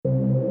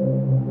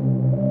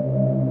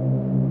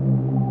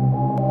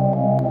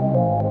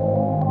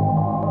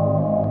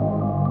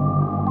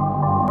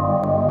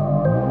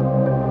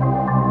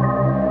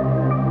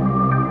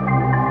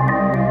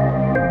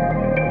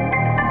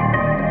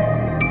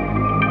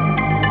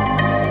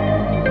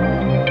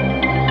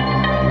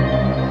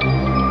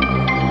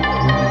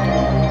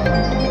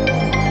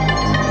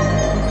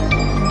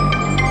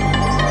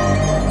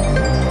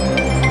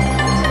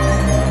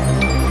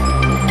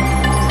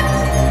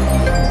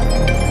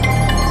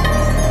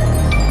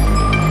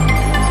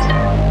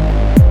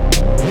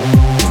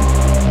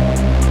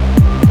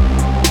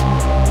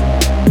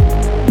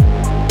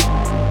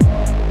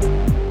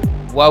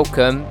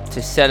welcome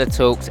to Cellar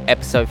Talks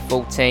episode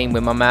 14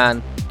 with my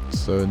man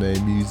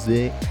Surname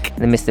Music,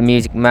 the Mr.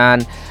 Music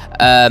Man,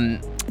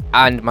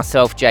 and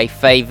myself, Jay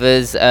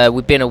Favours.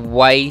 We've been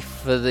away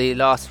for the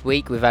last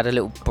week. We've had a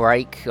little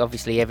break.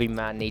 Obviously, every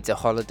man needs a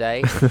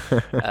holiday.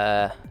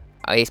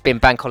 It's been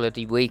bank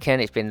holiday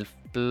weekend. It's been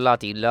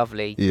bloody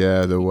lovely.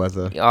 Yeah, the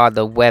weather.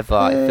 The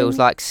weather. It feels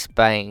like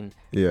Spain.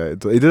 Yeah, it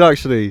did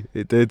actually.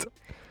 It did.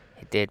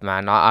 It did,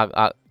 man.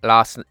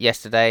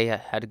 Yesterday, I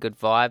had a good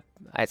vibe.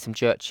 I had some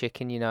jerk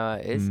chicken. You know how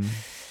it is.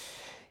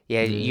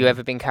 Yeah. You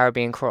ever been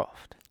Caribbean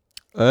Croft?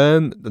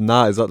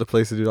 Nah, is that the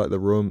place to do like the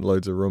rum,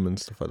 loads of rum and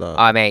stuff like that?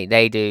 I mean,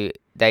 they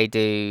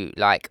do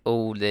like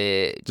all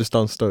the just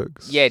down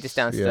Stokes. Yeah, just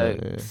down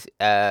Stokes.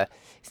 Yeah.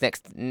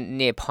 It's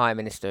near Prime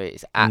Minister.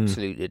 It's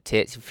absolute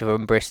tits. If you're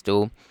from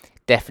Bristol,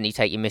 definitely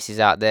take your missus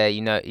out there.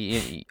 You know,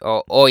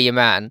 or your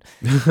man.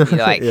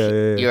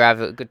 You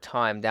have a good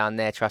time down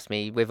there. Trust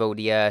me, with all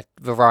the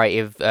variety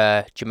of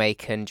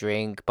Jamaican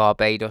drink,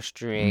 Barbados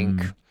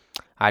drink.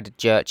 I had a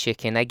jerk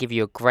chicken. They give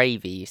you a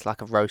gravy. It's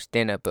like a roast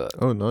dinner, but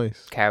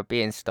nice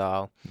Caribbean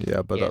style.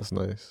 Yeah, but that's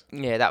nice.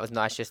 Yeah, that was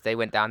nice. Just they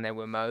went down there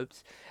with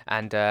Mobes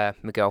and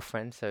my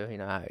girlfriend, so you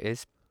know how it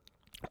is.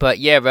 But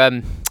yeah,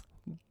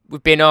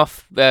 we've been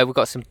off. We've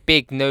got some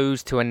big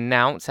news to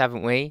announce,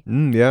 haven't we?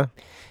 Yeah.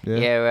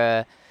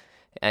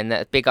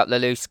 And big up the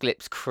Loose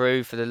Clips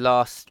crew for the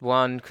last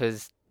one,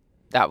 because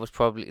that was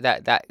probably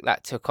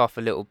that took off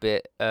a little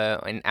bit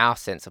in our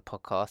sense of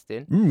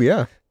podcasting.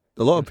 Yeah,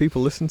 a lot of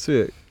people listen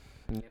to it.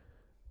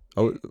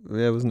 I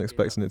wasn't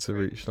expecting it to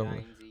reach that much.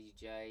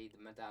 EJ,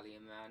 the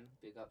Medallion Man,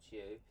 big up to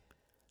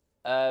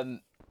you.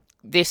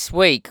 This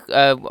week,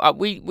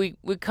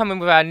 we're coming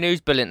with our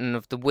news bulletin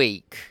of the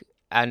week,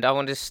 and I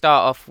want to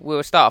start off.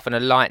 We'll start off on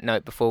a light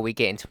note before we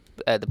get into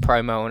the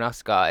promo on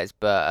us guys.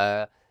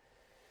 But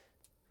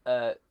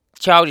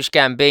Childish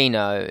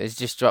Gambino has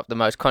just dropped the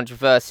most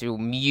controversial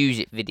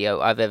music video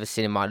I've ever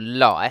seen in my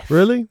life.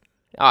 Really?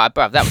 Oh,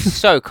 bruv, that was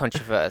so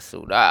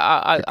controversial.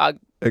 I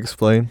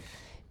explain.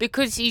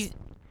 Because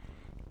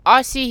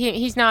I see him.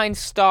 He's now in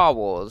Star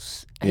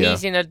Wars. Yeah.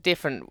 He's in a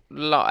different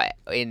light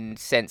in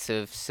sense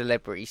of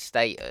celebrity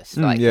status.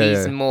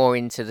 He's more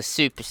into the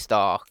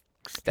superstar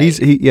state.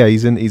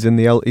 He's in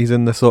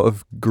the sort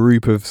of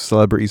group of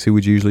celebrities who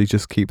would usually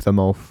just keep their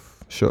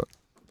mouth shut.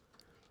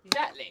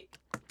 Exactly.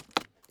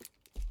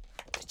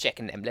 Just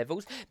checking them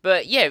levels,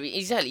 but yeah,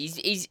 exactly.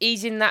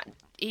 He's in that.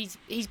 He's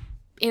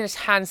in a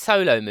Han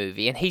Solo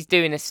movie, and he's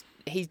doing a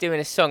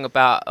song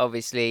about,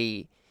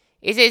 obviously.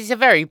 It's a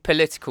very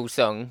political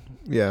song.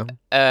 Yeah.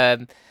 I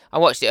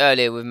watched it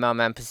earlier with my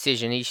man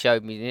Precision. He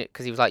showed me it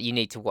because he was like, "You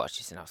need to watch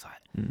this," and I was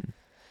like,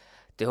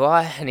 "Do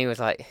I?" And he was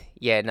like,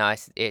 "Yeah,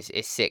 nice.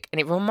 It's sick."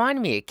 And it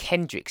reminded me of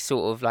Kendrick,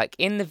 sort of like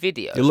in the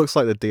video. It looks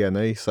like the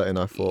DNA setting.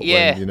 I thought,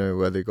 yeah.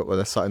 where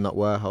they're sat in that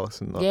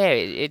warehouse and that. Yeah,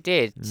 it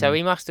did. So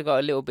he must have got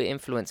a little bit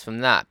influence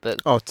from that.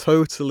 But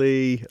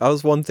totally. That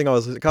was one thing I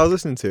was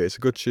listening to. It's a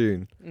good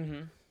tune.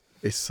 Mm-hmm.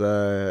 It's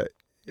I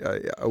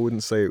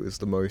wouldn't say it was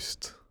the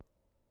most.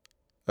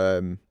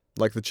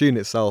 Like the tune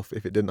itself,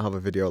 if it didn't have a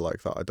video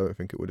like that, I don't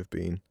think it would have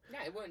been. No,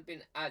 it wouldn't have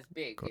been as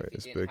big if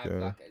it didn't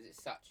have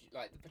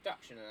the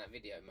production on that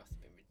video must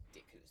have been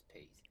ridiculous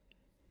piece.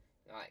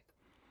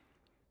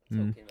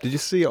 Did you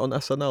see it on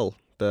SNL,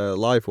 the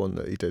live one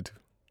that he did?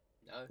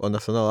 No. On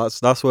SNL,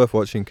 that's worth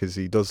watching because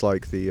he does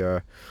like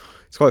the.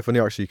 It's quite funny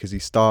actually because he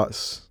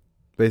starts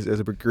basically as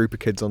a group of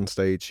kids on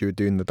stage who are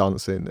doing the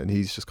dancing, and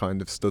he's just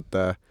kind of stood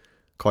there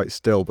quite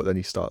still, but then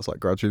he starts like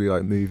gradually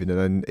like moving, and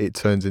then it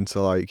turns into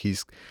like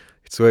it's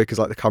weird because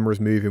like the camera's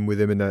moving with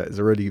him, and there's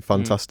a really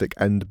fantastic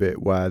end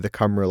bit where the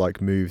camera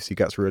like moves, he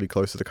gets really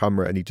close to the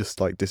camera and he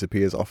just like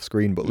disappears off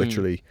screen, but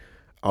literally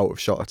out of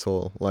shot at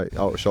all, like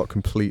out of shot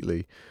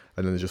completely,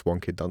 and then there's just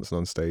one kid dancing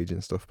on stage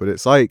and stuff. But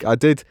it's like I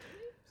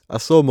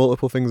saw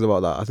multiple things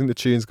about that. I think the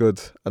tune's good,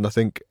 and I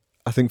think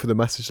for the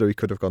message though he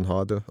could have gone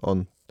harder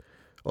on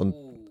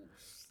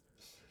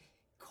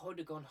could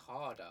have gone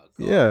harder.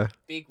 Yeah,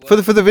 for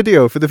the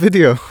video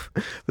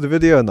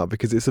and that,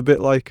 because it's a bit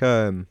like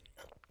I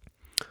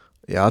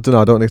don't know.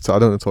 I don't want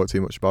to talk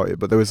too much about it.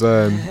 But there was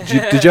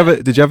did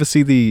you ever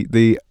see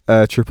the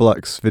Triple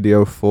X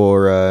video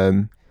for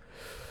No,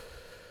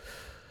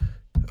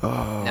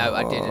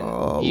 I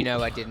didn't. You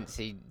know, I didn't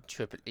see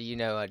Triple. You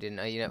know, I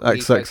didn't. You know,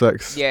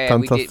 XXX. Yeah,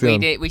 we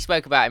did. We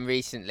spoke about him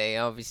recently.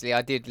 Obviously,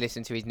 I did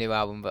listen to his new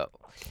album, but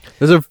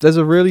there's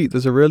a really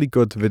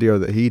good video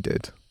that he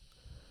did,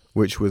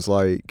 which was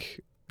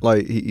like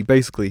he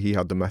basically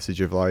had the message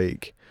of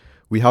like,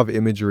 we have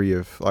imagery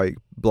of like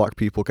black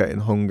people getting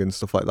hung and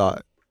stuff like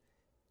that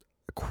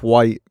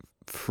quite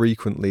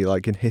frequently,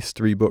 like in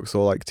history books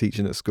or like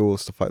teaching at school,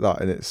 stuff like that,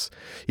 and it's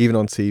even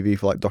on TV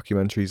for like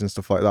documentaries and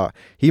stuff like that.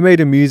 He made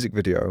a music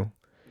video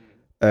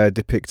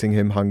depicting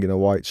him hanging a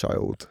white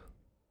child.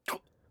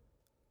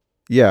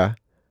 Yeah,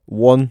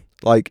 one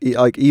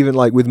even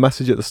like with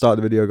message at the start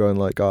of the video going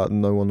like,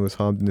 no one was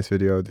harmed in this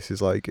video. This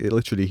is like, it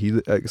literally, he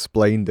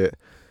explained it,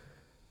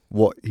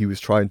 what he was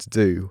trying to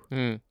do,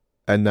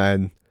 and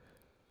then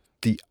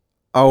the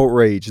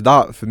outrage,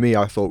 that for me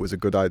I thought was a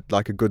good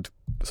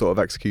sort of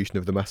execution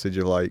of the message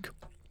of like,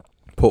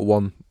 put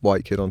one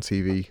white kid on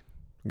TV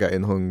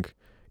getting hung,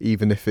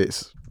 even if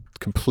it's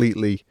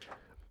completely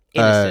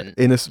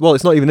innocent. Well,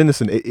 it's not even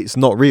innocent. It's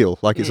not real.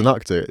 Like, it's an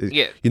actor.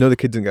 Yeah. You know the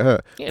kid didn't get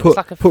hurt. Yeah, it's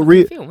like a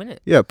fucking film, isn't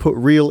it? Yeah, put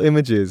real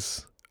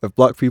images of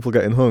black people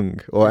getting hung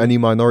or any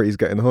minorities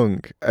getting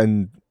hung,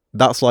 and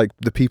that's like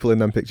the people in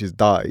them pictures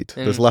died.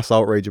 There's less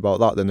outrage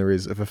about that than there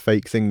is of a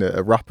fake thing that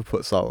a rapper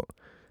puts out.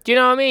 Do you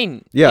know what I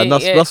mean? Yeah, and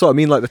that's what I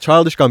mean. Like the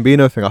Childish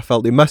Gambino thing, I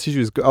felt the message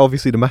was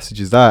obviously the message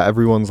is there.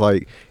 Everyone's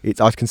like,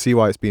 I can see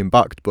why it's being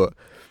backed, but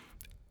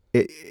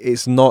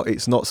it's not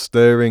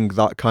stirring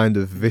that kind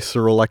of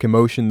visceral like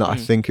emotion that I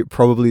think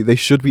they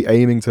should be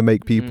aiming to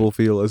make people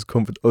feel as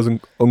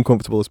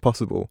uncomfortable as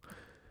possible.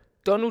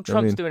 Donald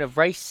Trump's doing a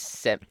race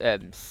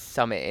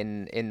summit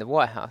in the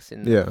White House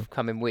in the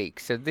coming week.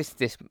 So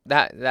that's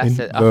I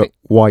think,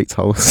 White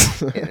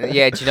House.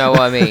 Yeah, do you know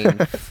what I mean?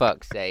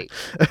 Fuck's sake.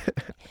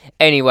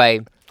 Anyway,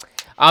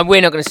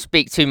 we're not going to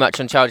speak too much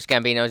on Childish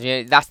Gambino.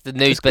 You know, that's the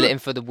news bulletin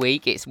for the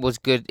week. It was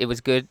good.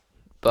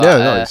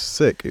 But, it's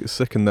sick. It was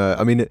sick, and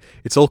I mean,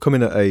 it's all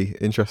coming at a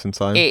interesting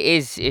time. It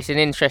is. It's an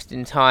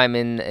interesting time,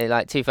 and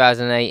like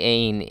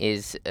 2018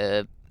 is.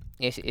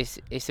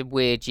 It's a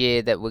weird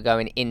year that we're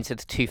going into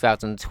the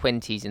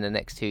 2020s in the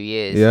next 2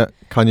 years. Yeah,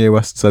 Kanye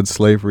West said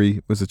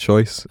slavery was a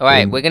choice. All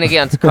right, we're going to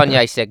get onto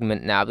Kanye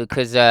segment now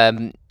because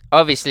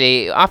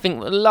obviously I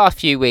think the last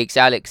few weeks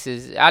Alex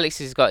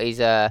has got his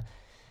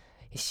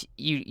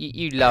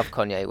you love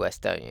Kanye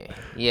West, don't you?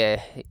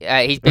 Yeah,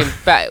 he's been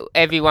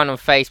everyone on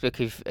Facebook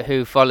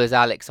who follows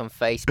Alex on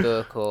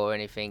Facebook or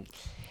anything.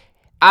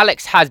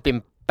 Alex has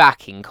been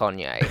backing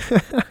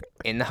Kanye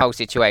in the whole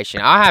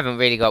situation. I haven't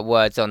really got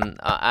words on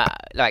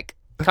like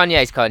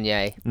Kanye's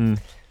Kanye,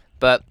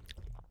 but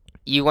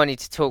you wanted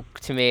to talk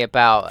to me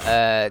about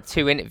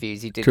 2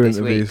 interviews you did this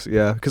week.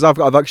 Yeah, because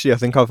I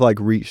think I've like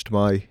reached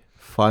my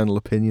final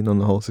opinion on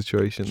the whole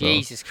situation.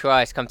 Jesus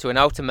Christ, come to an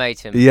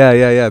ultimatum.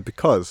 Yeah,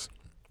 because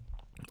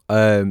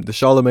the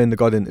Charlemagne the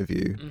God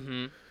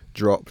interview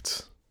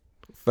dropped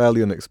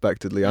fairly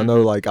unexpectedly. I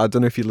know, like, I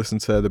don't know if you listen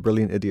to The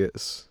Brilliant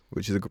Idiots,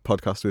 which is a good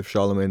podcast with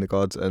Charlemagne the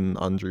God and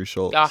Andrew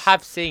Schultz. I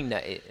have seen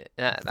that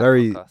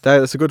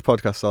that's a good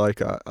podcast.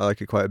 I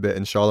like it quite a bit.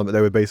 And Charlemagne,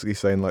 they were basically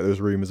saying like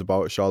there's rumours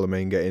about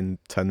Charlemagne getting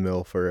 10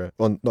 mil for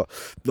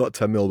not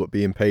 10 mil, but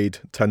being paid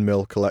 10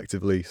 mil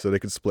collectively, so they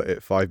could split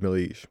it 5 mil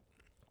each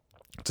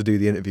to do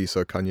the interview.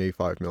 So Kanye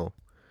 5 mil,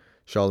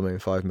 Charlemagne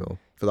 5 mil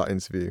for that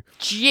interview.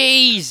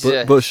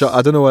 Jesus. But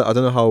I don't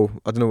know.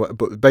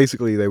 But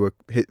basically,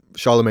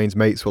 Charlemagne's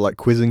mates were like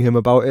quizzing him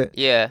about it.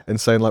 Yeah. And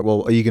saying like,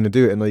 well, are you going to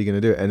do it? And are you going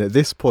to do it? And at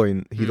this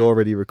point, he'd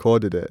already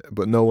recorded it,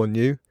 but no one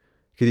knew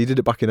because he did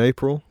it back in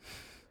April.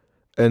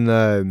 And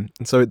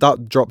so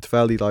that dropped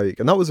fairly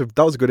and that was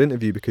a good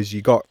interview because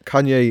you got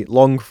Kanye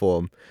long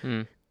form.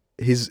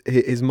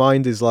 His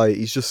mind is like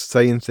he's just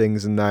saying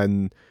things, and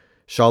then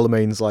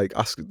Charlemagne's like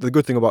the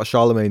good thing about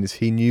Charlemagne is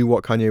he knew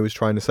what Kanye was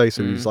trying to say,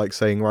 so he was like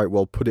saying, right,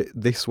 well, put it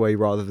this way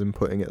rather than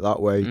putting it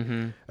that way.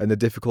 And the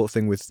difficult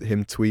thing with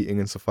him tweeting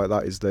and stuff like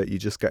that is that you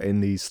just get in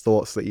these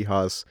thoughts that he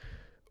has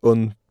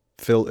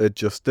unfiltered,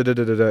 just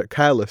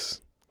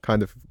careless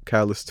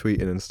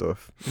tweeting and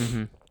stuff.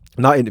 And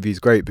that interview's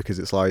great because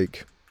it's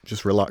like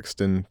just relaxed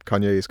and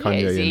Kanye is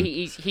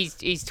Kanye. Yeah,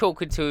 he's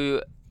talking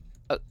to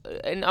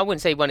and I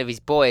wouldn't say one of his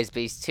boys,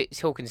 but he's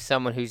talking to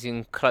someone who's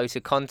in closer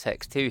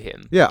context to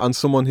him. Yeah, and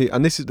someone who,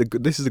 and this is the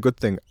good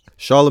thing.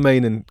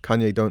 Charlemagne and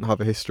Kanye don't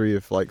have a history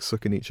of like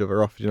sucking each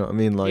other off. You know what I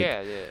mean? Like,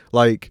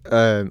 like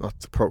I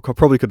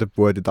probably could have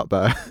worded that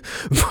better,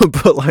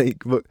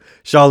 but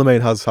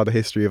Charlemagne has had a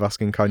history of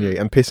asking Kanye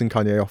and pissing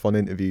Kanye off on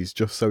interviews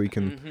just so he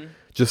can,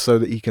 just so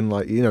that he can,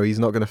 like, you know, he's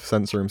not going to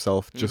censor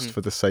himself just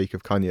for the sake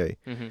of Kanye.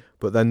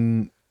 But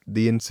then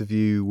the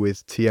interview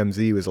with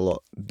TMZ was a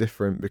lot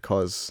different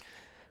because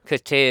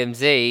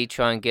TMZ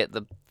try and get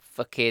the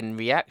fucking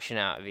reaction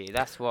out of you.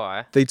 That's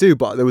why they do.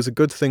 But there was a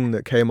good thing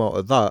that came out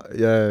of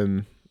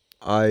that.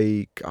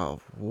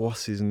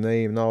 What's his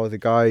name now? The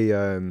guy.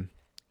 There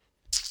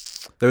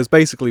was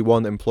basically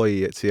one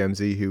employee at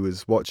TMZ who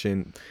was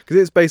watching, because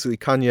it's basically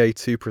Kanye,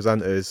 2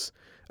 presenters.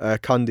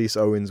 Candice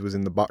Owens was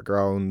in the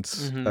background,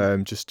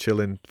 just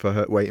chilling for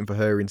her, waiting for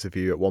her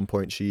interview. At one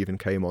point, she even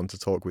came on to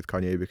talk with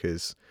Kanye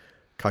because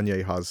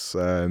Kanye has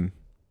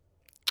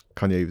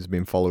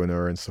been following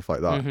her and stuff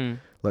like that.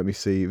 Let me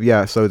see.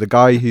 Yeah, so the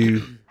guy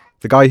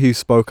who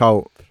spoke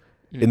out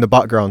in the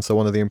background, so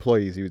one of the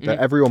employees,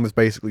 everyone was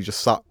basically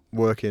just sat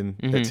working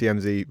at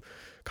TMZ,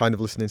 kind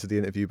of listening to the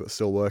interview but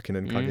still working,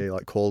 and Kanye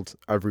like called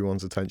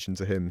everyone's attention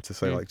to him to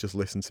say like, just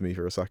listen to me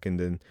for a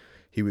second. And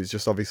he was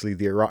just obviously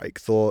the erratic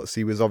thoughts.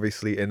 He was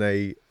obviously in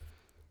a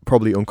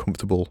probably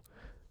uncomfortable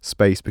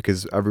space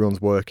because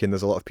everyone's working.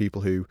 There's a lot of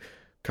people who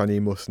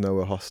Kanye must know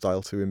are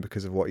hostile to him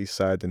because of what he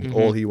said, and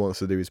all he wants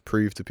to do is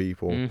prove to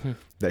people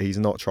that he's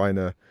not trying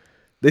to.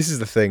 This is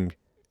the thing.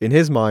 In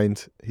his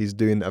mind, he's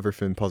doing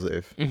everything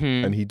positive,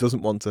 and he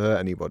doesn't want to hurt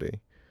anybody.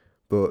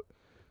 But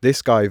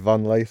this guy,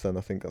 Van Lathan,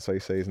 I think that's how you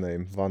say his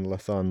name, Van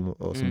Lathan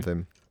or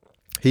something,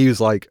 he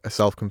was like a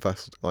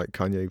self-confessed like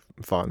Kanye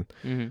fan,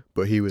 Mm-hmm.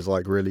 but he was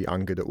like really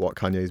angered at what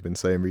Kanye's been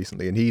saying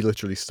recently, and he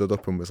literally stood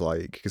up and was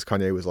like, because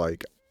Kanye was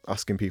like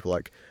asking people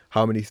like,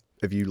 how many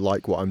of you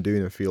like what I'm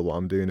doing and feel what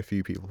I'm doing? A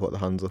few people put their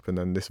hands up, and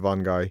then this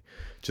van guy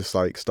just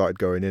like started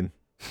going in,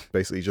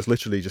 basically just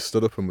literally just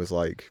stood up and was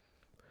like,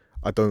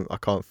 I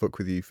can't fuck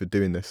with you for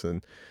doing this,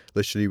 and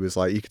literally was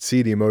like, you could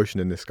see the emotion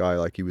in this guy,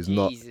 like he was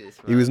not,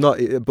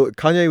 but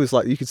Kanye was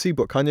like, you could see,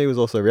 but Kanye was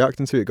also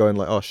reacting to it, going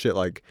like, oh shit,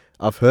 like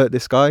I've hurt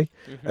this guy,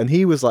 and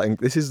he was like,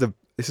 this is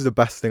the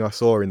best thing I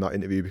saw in that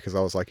interview, because I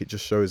was like, it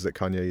just shows that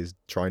Kanye is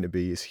trying to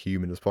be as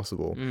human as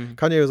possible.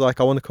 Kanye was like,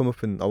 I want to come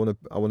up and I want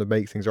to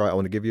make things right. I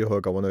want to give you a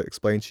hug. I want to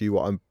explain to you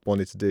what I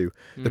wanted to do.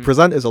 The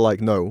presenters are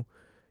like, no.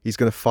 He's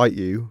going to fight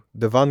you.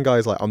 The van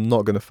guy's like, I'm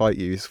not going to fight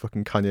you. He's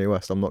fucking Kanye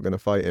West. I'm not going to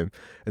fight him.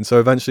 And so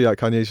eventually, like,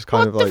 Kanye's just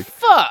kind of like...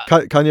 fuck?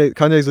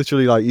 Kanye's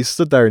literally like, he's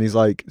stood there and he's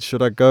like,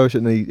 should I go?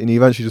 And he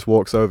eventually just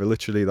walks over,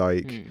 literally,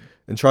 like,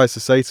 and tries to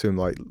say to him,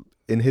 like,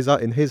 in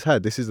his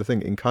head, this is the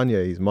thing, in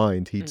Kanye's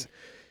mind,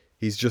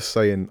 he's just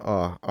saying,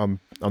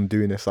 I'm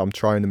doing this. I'm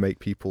trying to make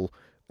people...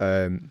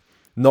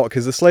 not...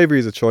 Because the slavery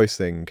is a choice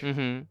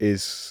thing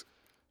is...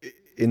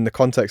 In the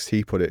context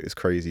he put it, is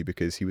crazy,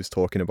 because he was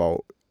talking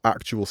about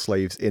actual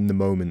slaves in the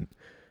moment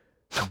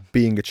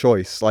being a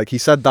choice. Like, he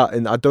said that,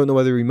 and I don't know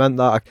whether he meant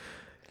that.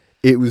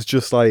 It was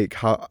just like,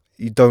 how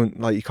you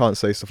can't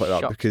say stuff like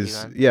that. Shocks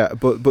because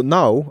but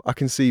now I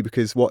can see,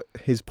 because what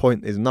his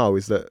point is now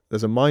is that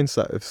there's a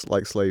mindset of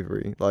like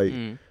slavery, like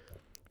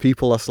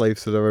people are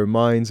slaves to their own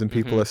minds, and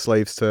people are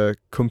slaves to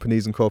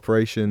companies and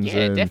corporations,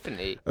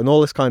 definitely, and all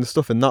this kind of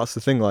stuff. And that's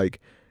the thing,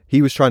 like,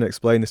 he was trying to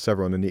explain this to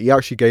everyone, and he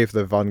actually gave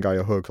the van guy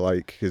a hug,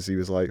 like, because he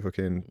was like,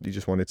 fucking, he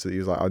just wanted to, he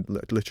was like,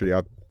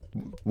 I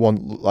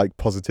want like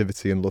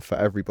positivity and love for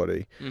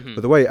everybody.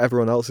 But the way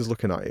everyone else is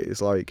looking at it is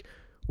like,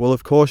 well,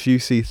 of course you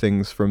see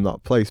things from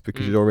that place,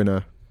 because you're in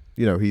a,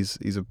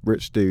 he's a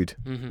rich dude,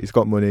 he's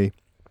got money,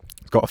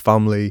 he's got a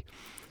family,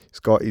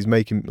 he's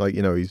making, like,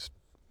 he's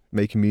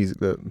making music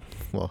that,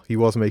 well, he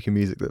was making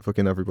music that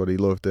fucking everybody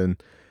loved,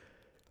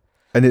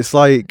 and it's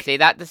like, see,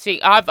 that the thing,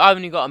 I've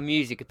only got a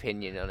music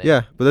opinion on it.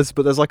 Yeah, but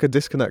there's like a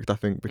disconnect, I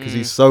think, because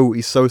he's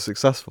so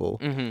successful,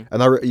 and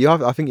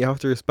I think you have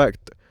to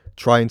respect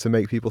trying to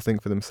make people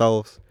think for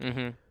themselves.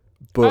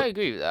 But I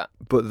agree with that.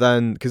 But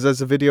then, because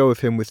there's a video of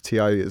him with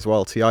T.I. as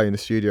well, T.I. in the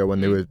studio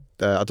when they were,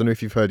 I don't know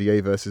if you've heard Ye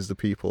versus the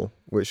People,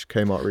 which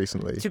came out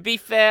recently. To be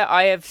fair,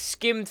 I have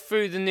skimmed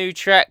through the new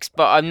tracks,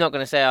 but I'm not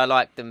going to say I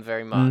like them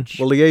very much.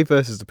 Well, the Ye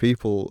versus the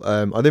People,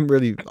 I didn't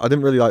really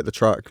like the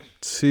track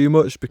too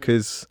much,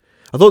 because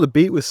I thought the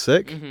beat was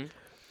sick.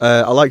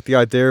 I liked the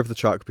idea of the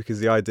track, because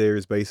the idea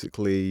is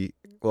basically,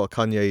 well,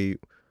 Kanye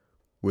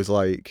was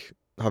like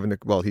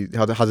he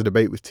had a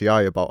debate with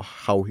T.I. about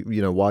how,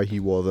 why he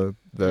wore the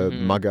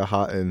MAGA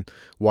hat and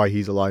why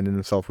he's aligning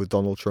himself with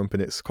Donald Trump,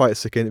 and it's quite a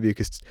sick interview,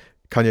 because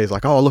Kanye's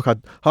like, oh look,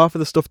 half of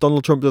the stuff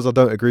Donald Trump does I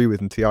don't agree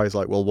with, and T.I.'s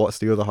like, well, what's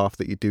the other half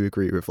that you do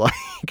agree with?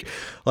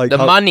 like the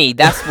money,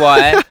 that's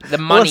why the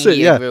money,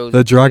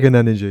 the dragon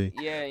energy.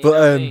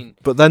 But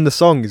but then the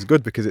song is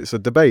good because it's a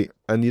debate,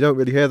 and you don't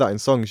really hear that in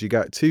songs. You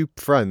get two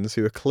friends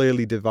who are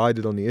clearly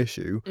divided on the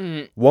issue.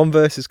 One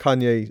versus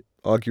Kanye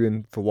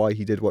arguing for why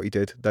he did what he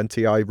did, then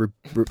T.I.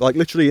 like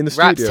literally in the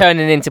rap's studio.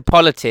 Turning into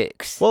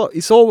politics. Well,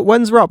 it's all,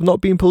 when's rap not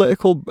being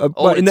political?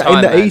 In the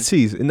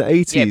 80s, in the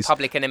 80s. Yeah,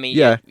 Public Enemy.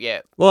 Yeah.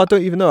 Well, I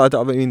don't even know.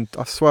 I mean,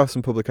 I swear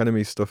some Public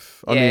Enemy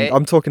stuff. I mean,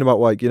 I'm talking about,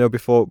 like,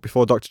 before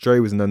Dr. Dre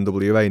was in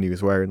NWA and he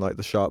was wearing like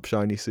the sharp,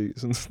 shiny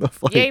suits and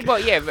stuff. Like,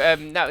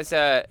 that was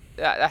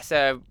that's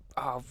a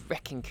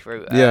Wrecking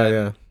Crew.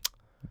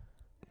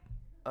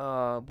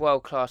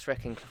 World class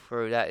Wrecking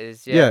Crew. That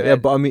is.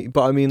 But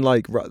I mean,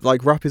 like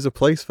rap is a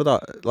place for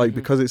that. Like,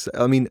 because it's.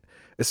 I mean,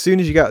 as soon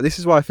as you get, this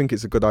is why I think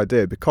it's a good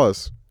idea,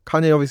 because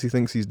Kanye obviously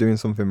thinks he's doing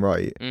something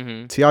right.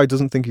 T.I.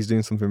 doesn't think he's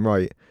doing something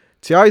right.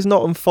 T.I.'s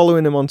not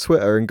unfollowing him on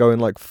Twitter and going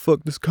like,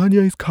 "Fuck this,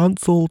 Kanye's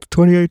cancelled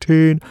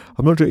 2018."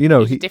 I'm not doing.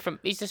 He's different.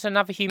 He's just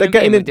another human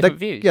being with different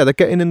views. Yeah, they're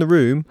getting in the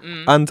room,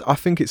 and I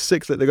think it's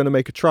sick that they're going to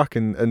make a track,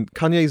 and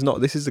Kanye's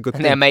not. This is a good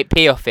thing. They'll make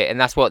P off it, and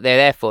that's what they're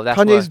there for. But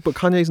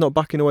Kanye's not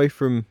backing away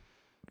from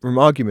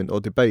argument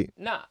or debate.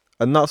 Nah.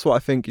 And that's what I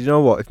think. You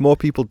know what? If more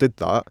people did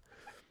that,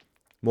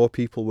 more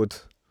people would.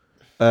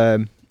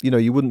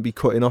 You wouldn't be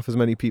cutting off as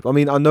many people. I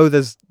mean, I know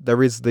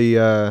there is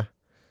the.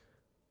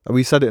 And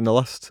we said it in the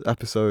last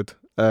episode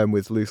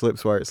with Loose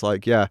Lips, where it's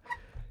like, yeah,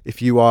 if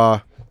you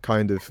are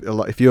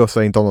if you're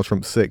saying Donald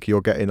Trump's sick,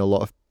 you're getting a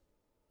lot of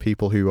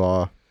people who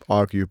are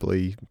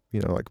arguably,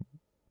 like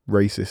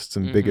racists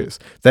and bigots.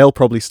 They'll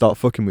probably start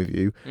fucking with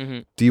you.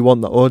 Do you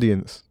want that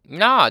audience?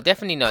 No,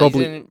 definitely not.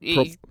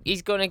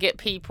 He's going to get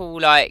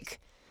people like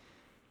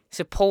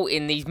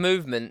supporting these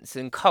movements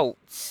and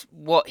cults,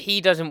 what he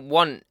doesn't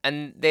want,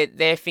 and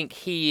they think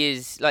he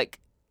is like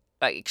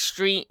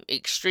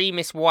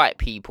extremist white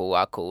people,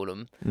 I call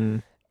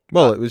them.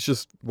 Well, it was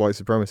just white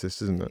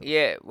supremacists, isn't it?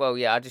 Yeah, well,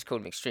 yeah, I just call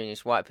them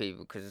extremist white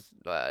people, because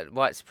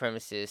white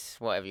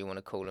supremacists, whatever you want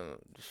to call them.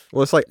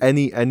 Well, it's like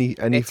any they're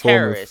form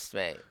terrorists,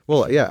 mate.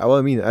 Well, yeah, well,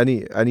 I mean,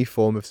 any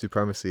form of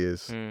supremacy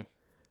is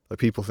like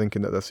people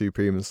thinking that they're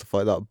supreme and stuff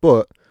like that.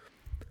 But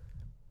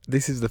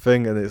this is the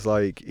thing, and it's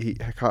like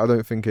I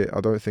don't think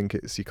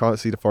it's you can't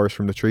see the forest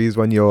from the trees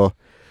when you're.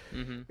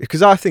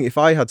 Because I think if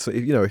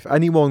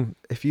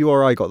you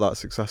or I got that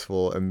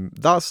successful, and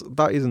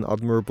that is an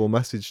admirable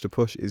message to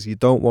push, is you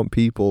don't want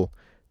people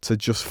to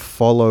just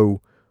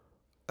follow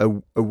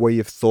a way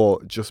of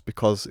thought just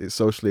because it's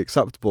socially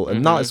acceptable,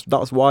 and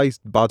that's why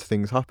bad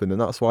things happen,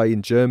 and that's why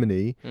in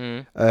Germany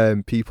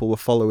people were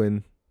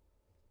following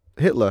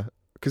Hitler,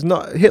 because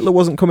Hitler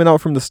wasn't coming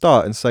out from the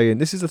start and saying,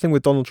 this is the thing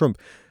with Donald Trump,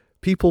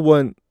 people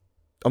weren't,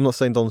 I'm not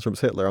saying Donald Trump's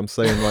Hitler, I'm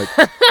saying like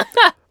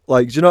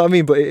like, do you know what I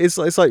mean? But it's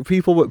like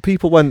people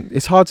went,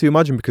 it's hard to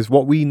imagine, because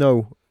what we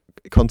know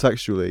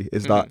contextually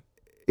is that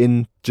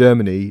in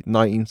Germany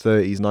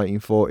 1930s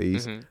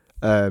 1940s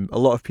a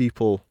lot of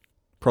people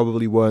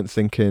probably weren't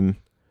thinking,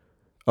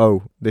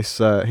 oh, this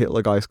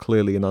Hitler guy is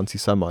clearly an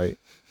anti-Semite.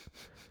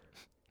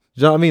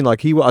 Do you know what I mean?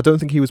 Like I don't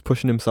think he was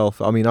pushing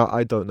himself. I mean,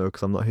 I don't know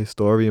because I'm not a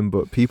historian,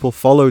 but people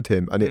followed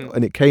him, and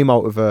it came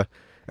out of a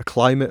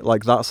climate,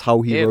 like that's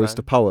how he rose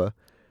to power,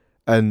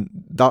 and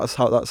that's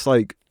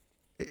like,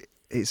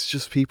 it's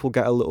just people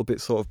get a little bit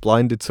sort of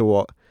blinded to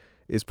what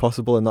is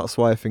possible, and that's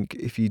why I think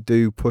if you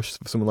do push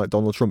for someone like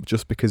Donald Trump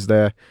just because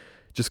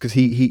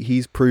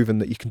he's proven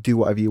that you can do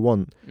whatever you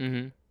want.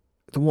 Then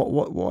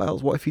what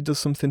else? What if he does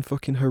something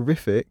fucking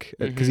horrific?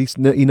 Because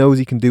he knows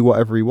he can do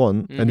whatever he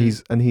wants, and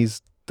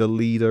he's the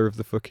leader of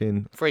the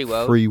fucking free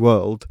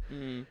world.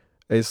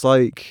 It's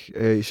like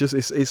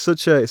it's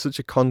such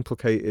a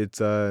complicated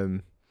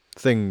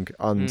thing,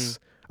 and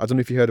I don't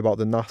know if you heard about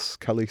the Nas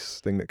Kelly's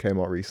thing that came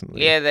out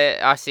recently. Yeah,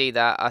 I see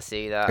that.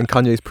 And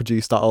Kanye's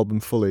produced that album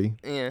fully.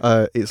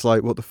 Yeah. It's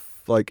like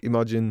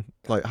imagine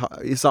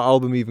is that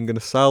album even going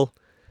to sell?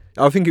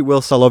 I think it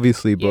will sell,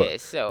 obviously,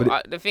 but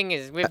the thing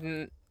is with.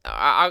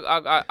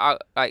 I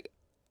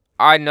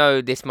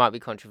know this might be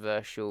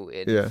controversial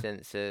in the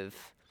sense of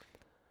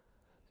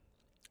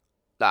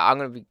like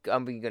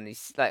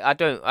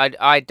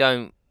I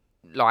don't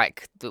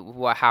like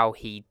how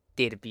he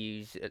did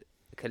abuse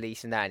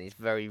Khalees and that, and it's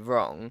very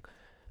wrong,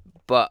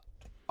 but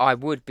I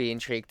would be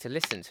intrigued to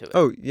listen to it.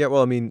 Oh yeah,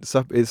 well I mean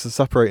it's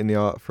separating the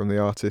art from the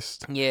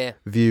artist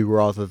view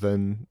rather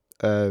than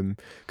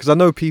because I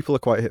know people are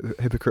quite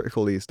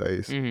hypocritical these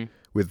days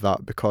with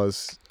that,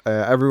 because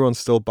everyone's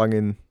still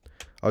banging.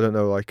 I don't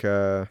know, like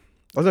I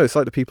don't know. It's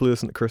like the people who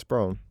listen to Chris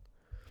Brown.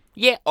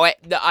 Yeah,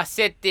 I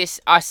said this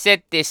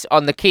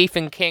on the Keith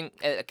and King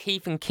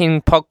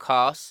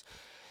podcast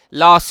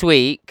last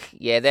week.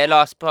 Yeah, their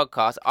last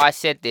podcast. I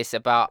said this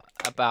about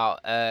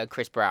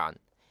Chris Brown.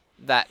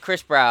 That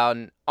Chris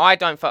Brown, I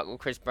don't fuck with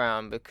Chris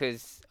Brown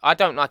because I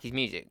don't like his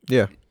music.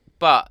 Yeah.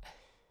 But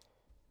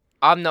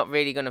I'm not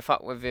really gonna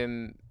fuck with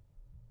him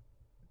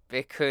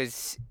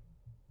because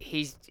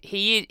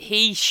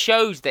he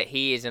shows that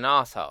he is an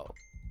asshole.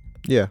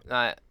 Yeah.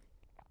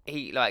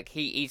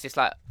 He's just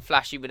like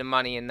flashy with the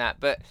money and that,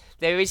 but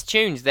there is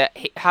tunes that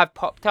have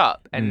popped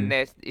up, and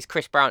it's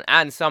Chris Brown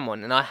and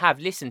someone, and I have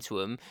listened to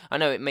them. I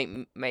know it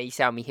may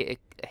sound me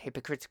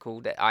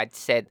hypocritical that I'd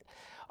said,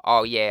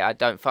 oh yeah, I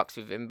don't fucks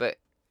with him, but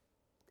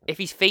if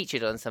he's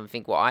featured on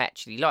something what I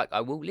actually like,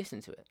 I will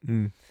listen to it.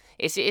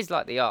 It is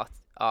like the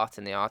art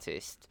and the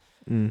artist.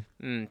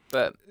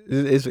 But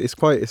it's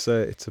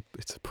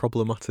a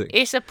problematic.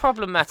 It's a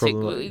problematic.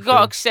 You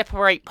got to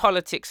separate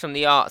politics from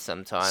the art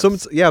sometimes.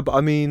 But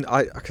I mean,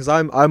 because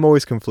I'm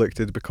always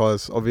conflicted,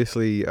 because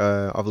obviously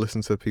I've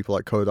listened to people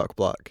like Kodak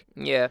Black.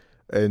 Yeah.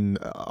 And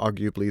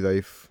arguably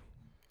they've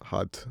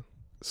had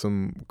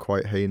some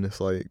quite heinous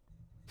like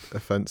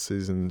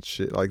offences and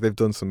shit. Like they've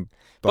done some.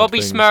 Bobby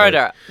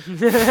Smurder.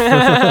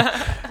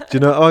 Like, do you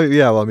know? Oh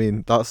yeah. Well, I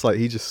mean, that's like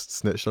he just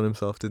snitched on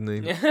himself,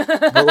 didn't he?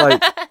 But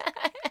like.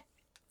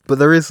 But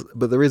there is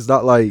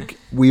that, like,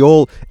 we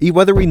all,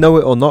 whether we know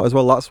it or not as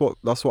well, that's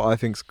what I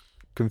think's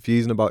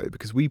confusing about it,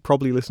 because we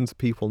probably listen to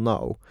people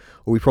now,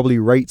 or we probably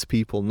rate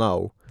people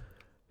now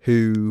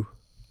who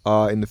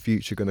are in the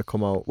future going to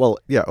come out. Well,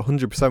 yeah,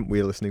 100%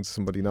 we're listening to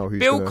somebody now who's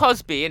Bill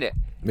Cosby, innit?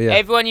 Yeah.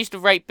 Everyone used to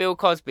rate Bill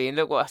Cosby, and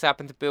look what's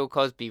happened to Bill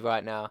Cosby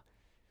right now.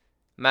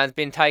 Man's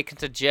been taken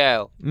to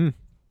jail.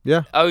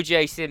 Yeah.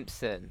 O.J.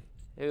 Simpson.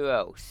 Who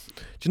else?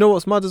 Do you know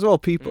what's mad as well?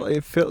 People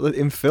in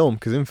film,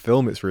 because in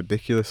film it's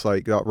ridiculous.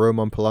 Like that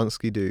Roman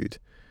Polanski dude,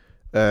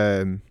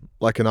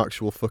 like an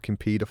actual fucking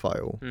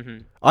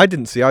paedophile. I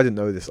didn't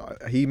know this.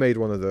 He made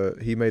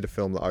a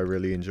film that I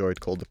really enjoyed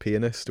called The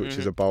Pianist, which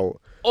is about.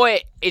 Oh,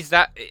 is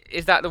that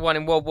the one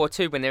in World War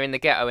II when they're in the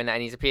ghetto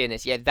and he's a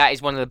pianist? Yeah, that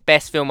is one of the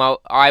best films.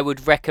 I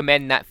would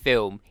recommend that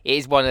film. It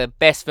is one of the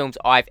best films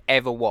I've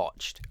ever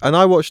watched. And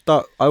I watched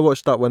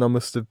that when I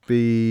must have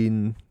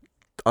been,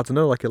 I don't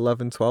know, like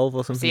 11, 12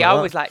 or something. See, I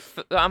was like,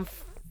 I'm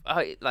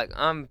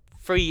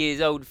 3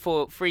 years old,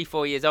 4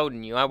 years older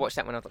than you. I watched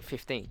that when I was like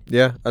 15.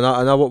 Yeah, and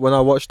when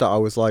I watched that, I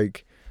was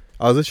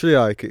literally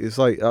like, it's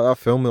like that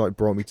film like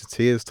brought me to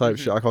tears type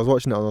shit. Like I was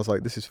watching it and I was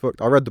like, this is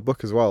fucked. I read the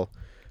book as well,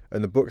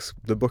 and the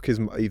book is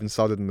even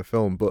sadder than the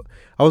film. But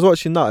I was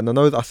watching that, and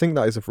I think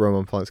that is a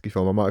Roman Polanski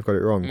film. I might have got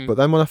it wrong, but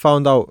then when I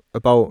found out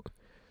about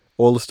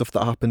all the stuff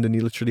that happened, and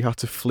he literally had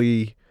to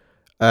flee.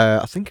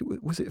 I think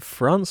was it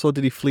France, or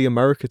did he flee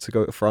America to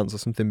go to France or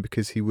something,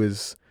 because he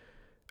was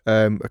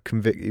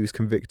he was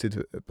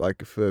convicted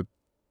like for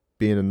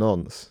being a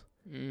nonce,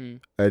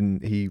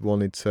 and he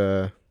wanted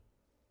to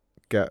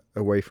get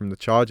away from the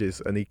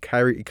charges, and he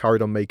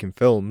carried on making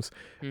films,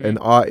 and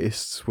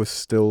artists were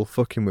still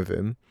fucking with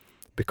him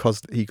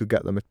because he could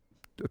get them a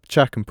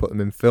check and put them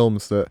in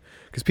films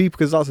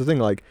because that's the thing,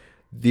 like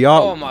the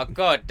art. Oh my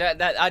god,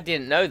 that I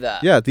didn't know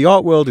that. Yeah, the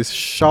art world is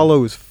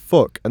shallow as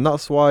fuck, and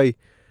that's why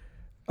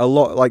a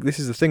lot, like, this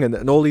is the thing,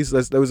 and all these,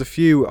 there was a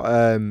few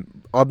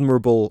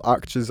admirable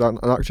actors and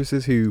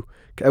actresses who,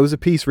 there was a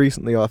piece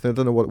recently, I don't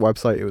know what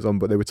website it was on,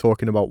 but they were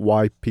talking about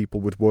why people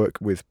would work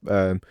with,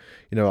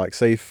 like,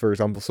 say for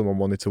example someone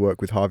wanted to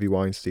work with Harvey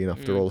Weinstein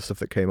after all the stuff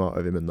that came out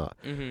of him and that,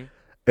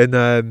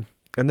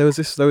 and there was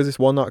this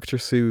one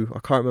actress who, I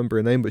can't remember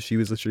her name, but she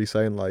was literally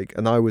saying, like,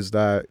 and I was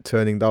there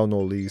turning down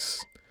all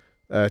these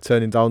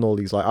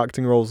like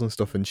acting roles and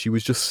stuff, and she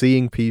was just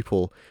seeing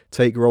people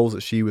take roles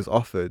that she was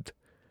offered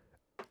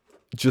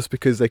just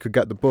because they could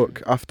get the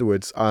book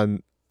afterwards,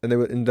 and they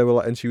were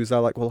like, and she was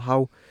there like, well,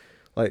 how,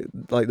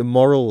 like the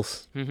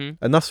morals,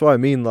 and that's what I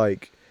mean,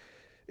 like,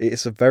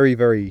 it's a very,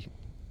 very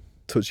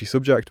touchy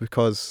subject,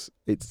 because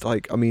it's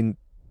like, I mean,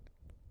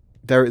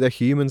 they're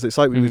humans. It's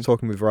like we were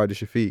talking with Ryder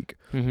Shafiq,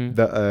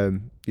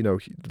 that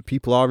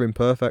people are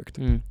imperfect,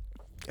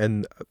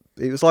 and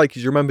it was like, do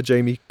you remember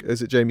Jamie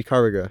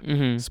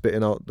Carragher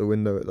spitting out the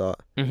window at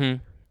that?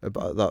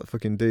 About that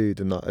fucking dude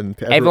and that,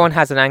 and everyone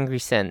has an angry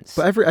sense.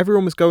 But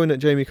everyone was going at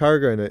Jamie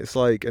Carragher, and it's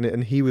like,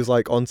 and he was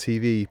like on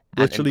TV,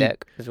 literally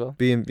as well,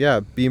 being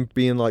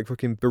like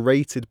fucking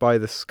berated by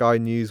the Sky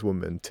News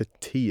woman to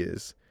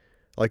tears.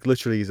 Like,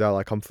 literally, he's there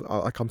like, I'm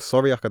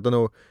sorry, like, I don't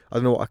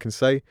know what I can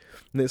say,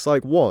 and it's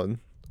like,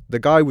 the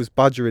guy was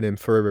badgering him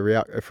for a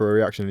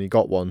reaction, and he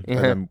got one,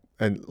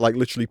 and like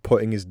literally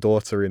putting his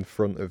daughter in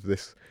front of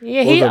this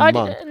other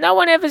man. No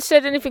one ever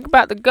said anything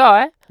about the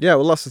guy. Yeah,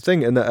 well, that's the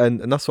thing, and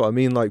that's what I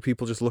mean. Like,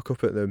 people just look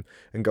up at them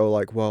and go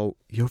like, "Well,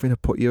 you're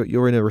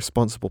in a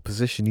responsible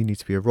position. You need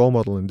to be a role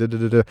model." And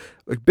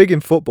like, big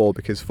in football,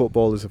 because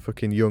footballers are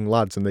fucking young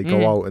lads, and they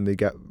go out and they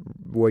get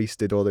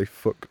wasted, or they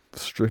fuck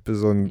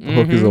strippers on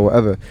hookers or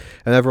whatever,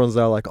 and everyone's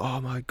there like,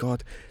 "Oh my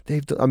god,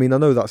 they've done." I mean, I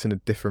know that's in a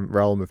different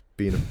realm of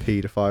being a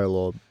paedophile,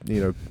 or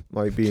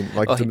like being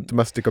like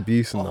domestic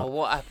abuse and that.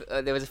 What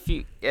happened? There was a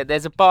few.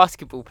 There's a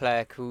basketball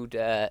player called.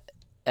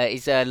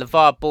 He's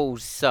LeVar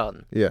Ball's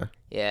son. Yeah.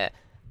 Yeah,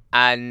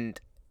 and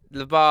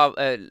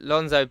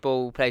Lonzo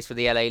Ball plays for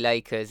the LA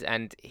Lakers,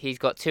 and he's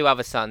got two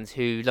other sons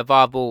who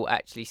LeVar Ball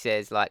actually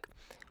says, like,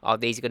 oh,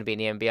 these are going to be in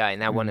the NBA,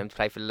 and they want them to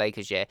play for the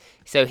Lakers, yeah.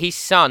 So his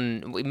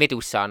son, middle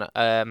son,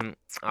 I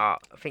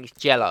think it's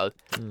Jello.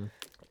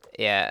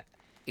 Yeah,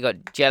 you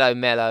got Jello,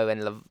 Mello,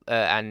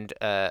 and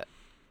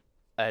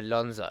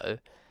Lonzo,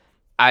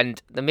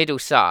 and the middle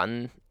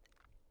son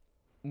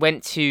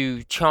went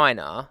to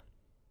China.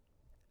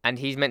 And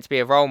he's meant to be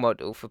a role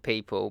model for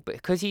people, but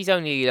because he's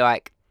only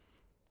like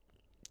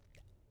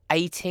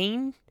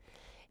 18,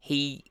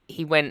 he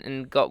went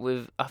and got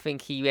with. I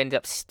think he ended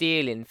up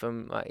stealing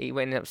Louis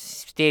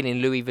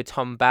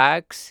Vuitton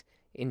bags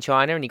in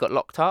China, and he got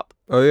locked up.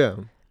 Oh yeah.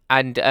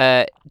 And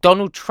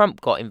Donald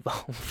Trump got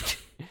involved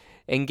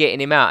in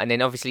getting him out, and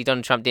then obviously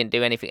Donald Trump didn't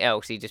do anything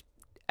else.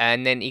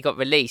 And then he got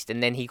released,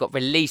 and then he got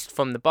released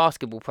from the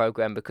basketball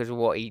program because of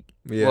what he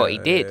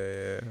did.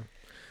 Yeah.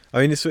 I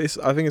mean, it's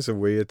I think it's a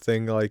weird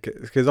thing, like,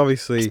 because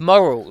obviously it's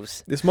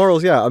morals. It's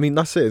morals, yeah. I mean,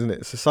 that's it, isn't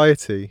it?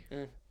 Society.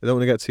 They don't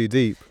want to get too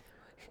deep.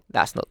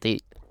 That's not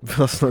deep.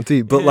 That's not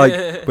deep, but like,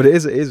 but it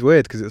is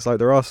weird, because it's like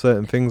there are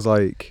certain things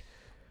like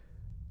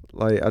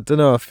I don't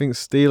know. I think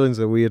stealing's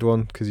a weird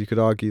one, because you could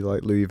argue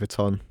like Louis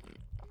Vuitton,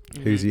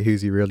 who's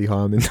he really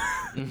harming?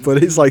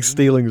 But it's like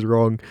stealing's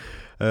wrong,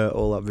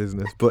 all that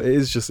business. But it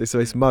is just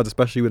it's mad,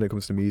 especially when it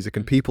comes to music,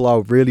 and people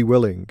are really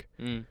willing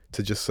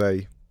to just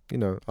say,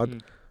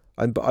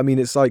 but I mean,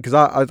 it's like, because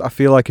I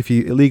feel like if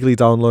you illegally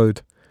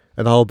download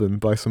an album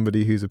by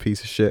somebody who's a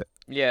piece of shit.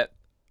 Yeah.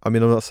 I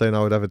mean, I'm not saying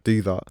I would ever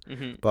do that,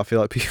 but I feel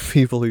like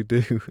people who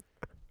do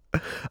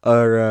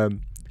are,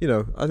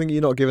 I think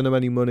you're not giving them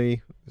any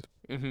money.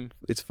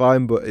 It's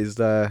fine, but it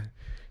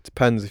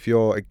depends if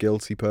you're a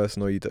guilty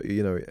person, or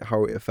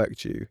how it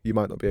affects you. You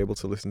might not be able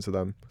to listen to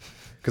them,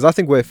 because I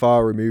think we're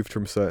far removed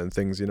from certain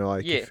things.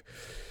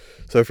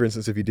 So for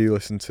instance, if you do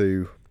listen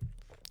to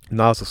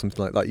Nas or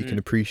something like that, you can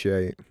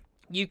appreciate.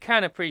 You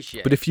can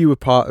appreciate. But if you were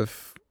part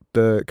of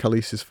the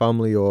Khaleesi's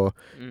family, or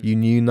you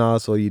knew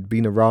Nas, or you'd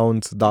been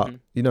around that,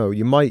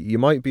 you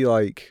might be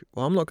like,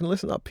 well, I'm not going to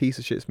listen to that piece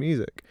of shit's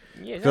music.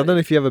 Yeah, I don't know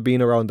if you've ever been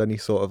around any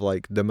sort of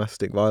like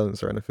domestic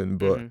violence or anything,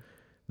 but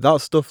that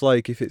stuff,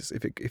 like, if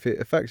it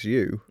affects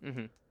you,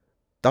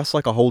 that's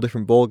like a whole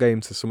different ball game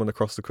to someone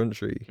across the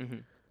country,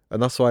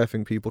 and that's why I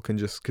think people can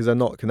just, because they're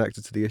not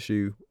connected to the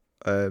issue,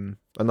 and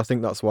I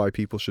think that's why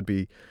people should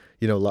be,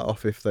 let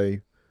off if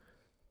they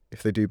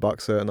do back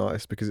certain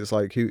artists, because it's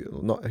like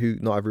not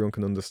everyone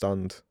can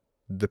understand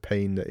the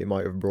pain that it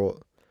might have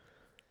brought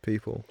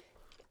people.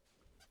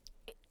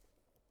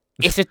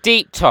 It's a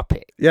deep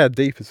topic. Yeah,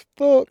 deep as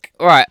fuck.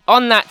 Right,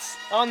 on that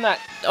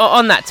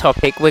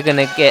topic, we're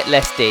gonna get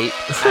less deep,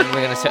 and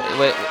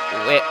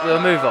we'll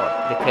move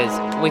on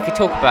because we could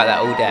talk about that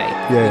all day.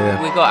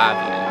 Yeah. We got our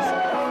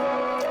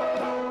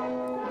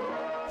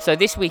views. So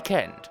this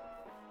weekend,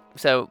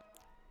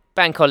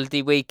 bank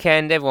holiday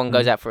weekend, everyone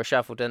goes out for a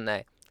shuffle, don't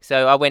they?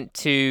 So I went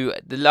to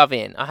the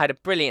Love-In. I had a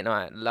brilliant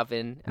night at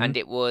Love-In, and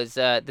it was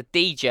the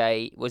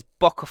DJ was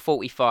Bocca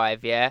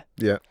 45, yeah.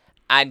 Yeah.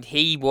 And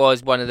he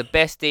was one of the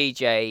best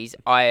DJs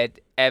I had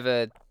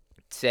ever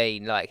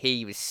seen. Like,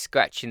 he was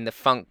scratching the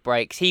funk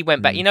breaks. He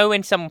went back. You know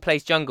when someone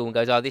plays jungle and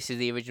goes, "Oh, this is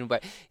the original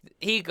break."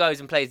 He goes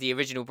and plays the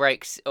original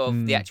breaks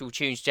of the actual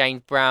tunes,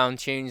 James Brown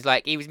tunes.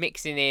 Like, he was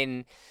mixing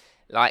in,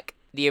 like,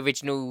 the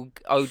original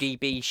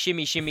ODB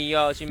shimmy shimmy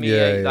ya shimmy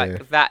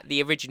that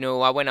the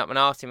original. I went up and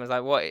asked him. I was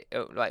like, "What?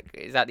 Like,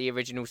 is that the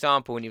original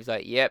sample?" And he was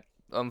like, "Yep."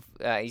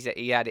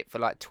 He had it for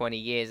like 20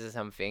 years or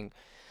something.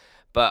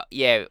 But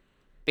yeah.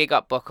 Big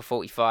up Bocca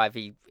 45.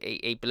 He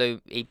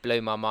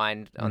blew my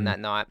mind on that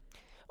night.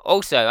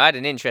 Also, I had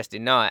an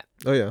interesting night.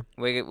 Oh yeah.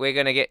 We're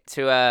gonna get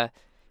to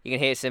you can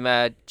hear some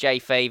Jay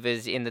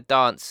Favors in the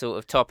dance sort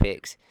of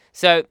topics.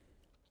 So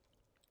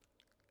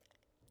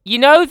you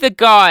know the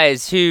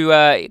guys who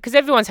because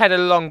everyone's had a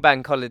long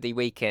bank holiday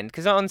weekend.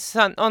 Because on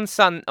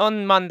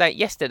Monday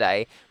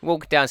yesterday,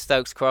 walked down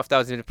Stokes Croft. I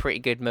was in a pretty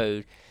good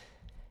mood.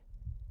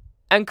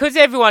 And because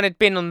everyone had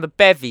been on the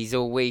bevies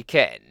all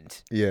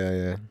weekend.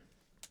 Yeah.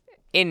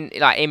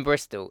 In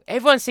Bristol,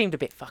 everyone seemed a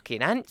bit fucking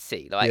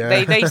antsy. Like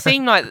they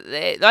seemed like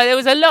there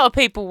was a lot of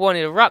people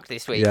wanting to ruck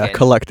this weekend. Yeah,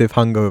 collective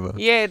hangover.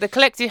 Yeah, the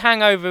collective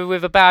hangover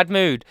with a bad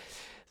mood.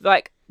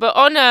 Like, but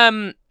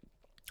on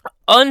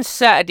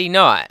Saturday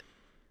night,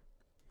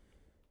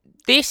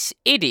 this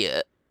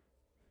idiot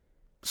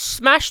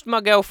smashed my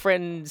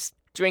girlfriend's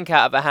drink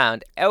out of her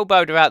hand,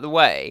 elbowed her out the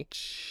way,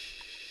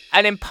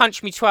 and then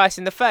punched me twice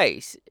in the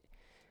face.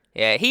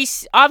 Yeah,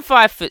 I'm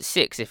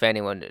 5'6", if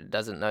anyone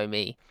doesn't know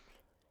me.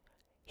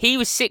 He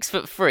was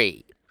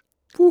 6'3".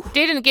 I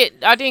didn't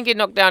get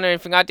knocked down or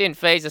anything. I didn't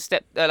phase.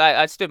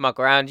 I stood my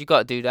ground. You got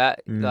to do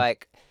that.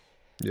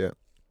 Yeah.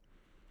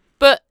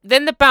 But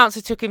then the bouncer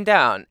took him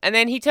down, and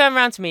then he turned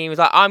around to me and was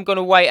like, "I'm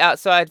gonna wait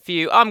outside for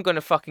you. I'm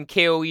gonna fucking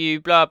kill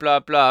you." Blah blah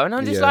blah. And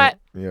I'm just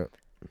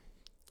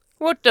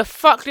what the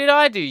fuck did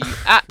I do? You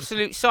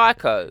absolute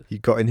psycho. You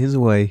got in his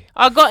way.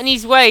 I got in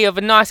his way of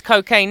a nice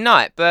cocaine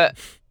night, but.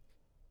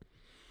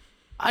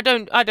 I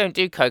don't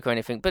do coke or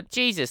anything, but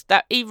Jesus,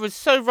 that he was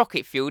so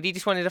rocket fueled. He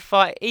just wanted to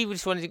fight. He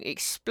just wanted to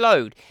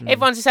explode.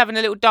 Everyone's just having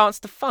a little dance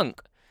to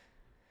funk.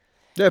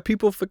 Yeah,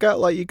 people forget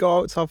you go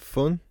out to have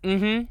fun.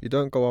 Mm-hmm. You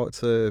don't go out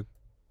to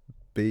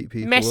beat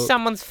people. Mess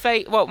someone's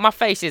face. Well, my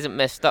face isn't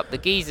messed up. The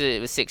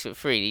geezer was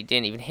 6'3". He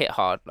didn't even hit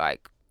hard.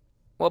 Like,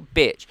 what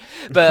bitch?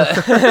 But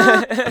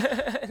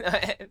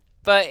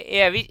but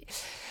yeah,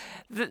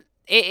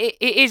 it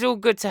is all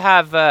good to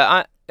have.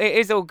 It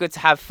is all good to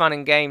have fun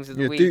and games of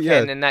the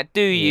weekend and that.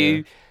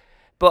 You?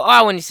 But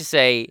I wanted to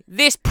say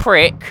this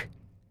prick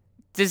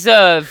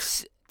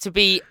deserves to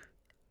be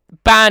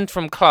banned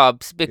from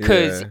clubs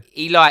because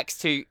he likes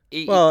to.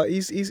 Well,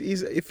 he's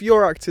if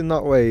you're acting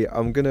that way,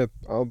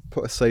 I'll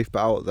put a safe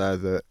bet out there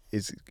that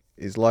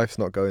his life's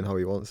not going how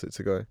he wants it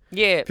to go.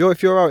 Yeah.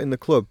 If you're out in the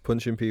club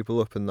punching people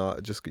up and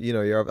that, just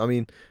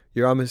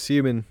I'm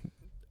assuming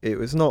it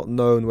was not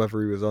known whether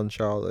he was on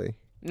Charlie.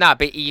 Nah,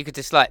 but you could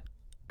just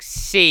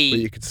see. But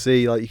you could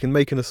see, you can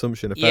make an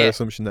assumption, a fair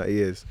assumption that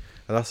he is,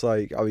 and that's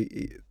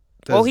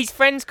well, his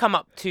friends come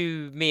up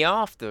to me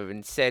after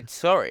and said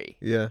sorry.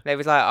 Yeah. They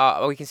was like,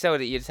 "Oh, we can tell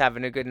that you're just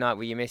having a good night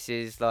with your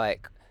missus.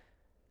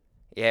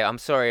 Yeah, I'm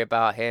sorry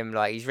about him.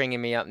 He's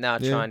ringing me up now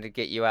trying to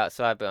get you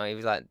outside, but he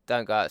was like,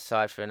 don't go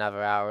outside for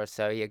another hour or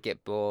so. You'll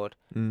get bored."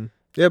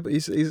 Yeah, but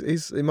he's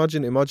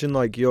imagine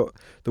the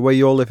way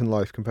you're living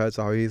life compared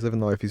to how he's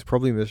living life. He's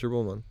probably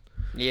miserable, man.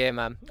 Yeah,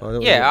 man.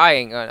 I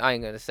ain't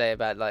gonna say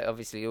about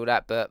obviously all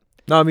that, but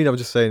no, I mean I'm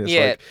just saying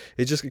it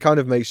kind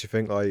of makes you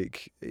think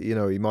he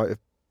might have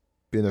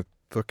been a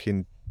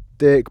fucking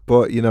dick,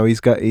 but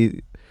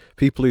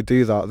people who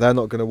do that, they're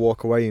not gonna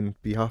walk away and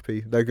be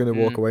happy. They're gonna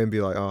walk away and be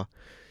like,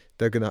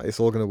 it's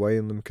all gonna weigh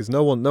on them because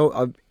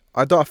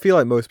I feel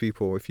like most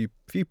people, if you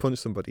punch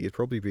somebody, you'd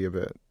probably be a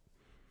bit.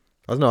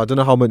 I don't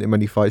know how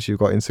many fights you've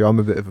got into. I'm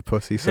a bit of a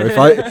pussy, so if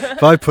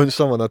I punch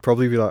someone, I'd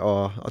probably be like,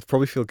 I'd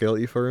probably feel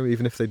guilty for him,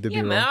 even if they did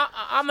me wrong. Yeah, man,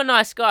 I'm a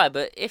nice guy,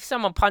 but if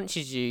someone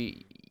punches you,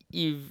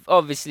 you've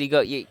obviously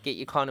got get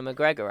your Conor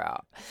McGregor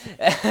out.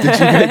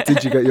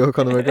 Did you get your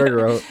Conor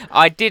McGregor out?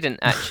 I didn't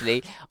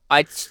actually.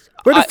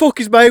 Where the fuck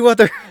is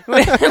Mayweather?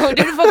 Where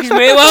the fuck is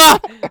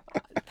Mayweather?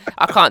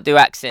 I can't do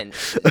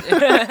accents.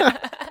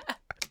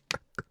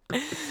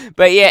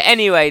 But yeah,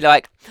 anyway,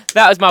 that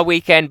was my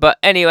weekend. But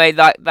anyway,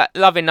 that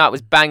Loving Night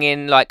was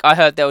banging. I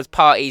heard there was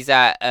parties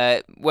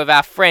at with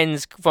our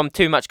friends from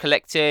Too Much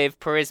Collective.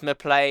 Charisma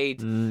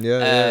played.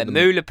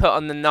 Moolah put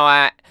on the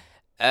night.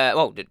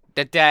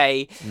 The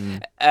day.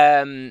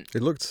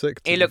 It looked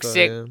sick. It looked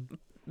sick. Yeah.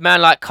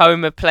 Man like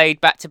Coma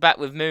played back to back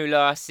with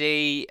Moolah. I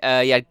see.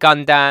 You had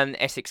Gundam,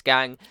 Essex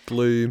Gang,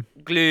 Gloom.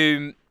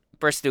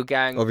 Bristol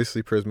gang.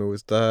 Obviously, Prisma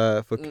was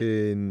there.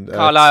 Fucking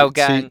Carlisle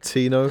gang.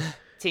 Tino.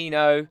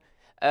 Tino.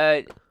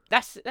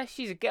 That's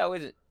she's a girl,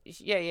 isn't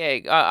it?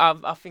 Yeah.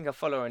 I think I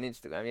follow her on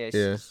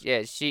Instagram.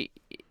 Yeah. She.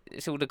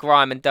 It's all the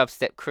grime and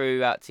dubstep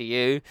crew out to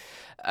you.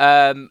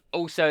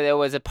 Also, there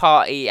was a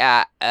party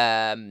at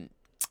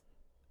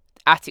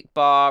Attic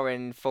Bar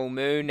and Full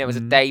Moon. There was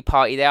a day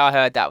party there. I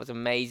heard that was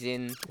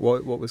amazing.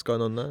 What was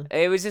going on there?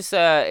 It was just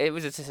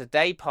a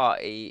day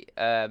party.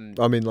 I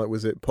mean, like,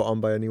 was it put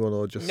on by anyone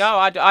or just? No,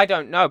 I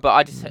don't know, but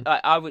I just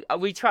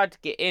we tried to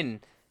get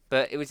in,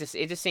 but it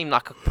just seemed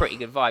like a pretty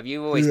good vibe.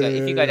 You always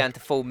if you go down to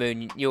Full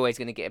Moon, you're always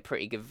gonna get a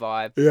pretty good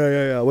vibe.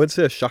 Yeah. I went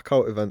to a Shack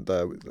Out event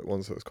there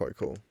once. That was quite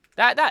cool.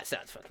 That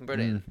sounds fucking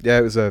brilliant. Yeah,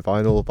 it was a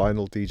vinyl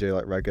DJ,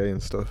 like reggae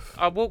and stuff.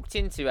 I walked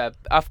into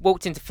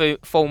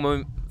Full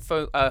Moon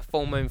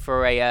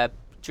for a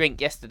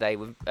drink yesterday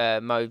with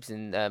Mobes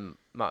and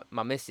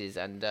my missus,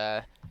 and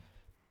they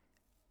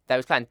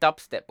was playing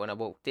dubstep when I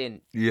walked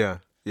in. Yeah.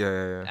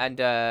 And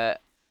that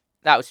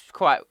was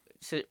quite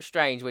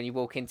strange when you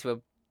walk into a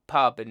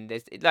pub and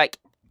there's like,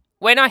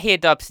 when I hear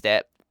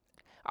dubstep,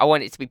 I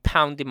want it to be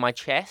pounding my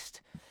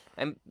chest.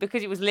 And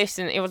because it was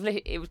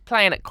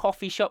playing at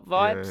coffee shop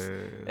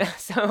vibes, Yeah.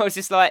 so I was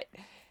just like,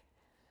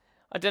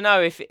 I don't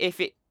know if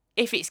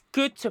it's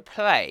good to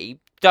play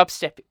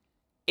dubstep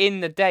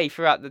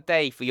throughout the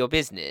day for your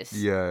business.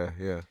 Yeah.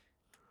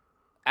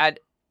 And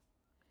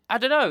I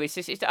don't know. I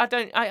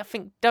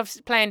think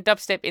playing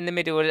dubstep in the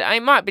middle of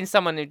it might have been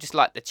someone who just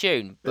liked the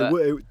tune. But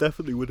It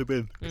definitely would have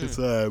been because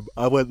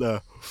I went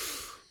there.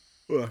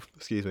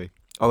 Excuse me.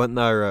 I went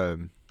there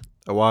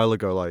a while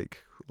ago,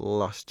 like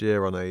last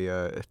year, on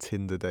a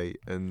Tinder date,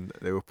 and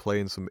they were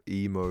playing some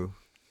emo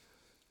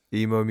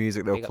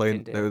music. They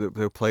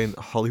were playing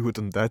Hollywood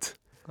Undead.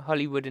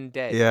 Hollywood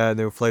Undead. Yeah, and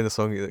they were playing a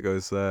song that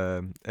goes,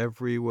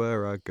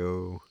 "Everywhere I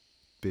go,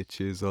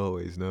 bitches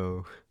always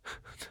know."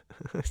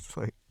 It's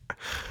like,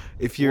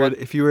 if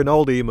you're an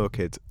old emo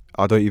kid,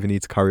 I don't even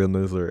need to carry on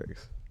those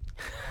lyrics.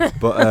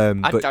 But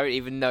I don't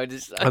even know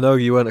this. I know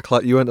you weren't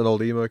an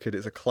old emo kid.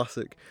 It's a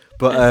classic.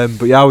 But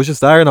yeah, I was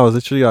just there, and I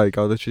literally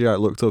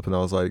looked up, and I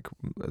was like,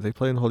 "Are they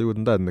playing Hollywood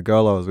Undead?" And the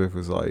girl I was with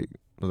was like,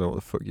 "I don't know what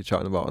the fuck you're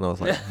chatting about." And I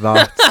was like,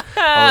 "That."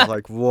 I was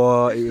like,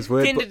 "What?" It was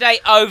weird. Tinder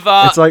date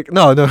over. It's like,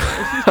 no.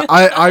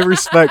 I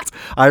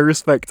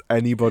respect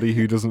anybody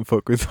who doesn't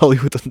fuck with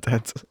Hollywood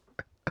Undead.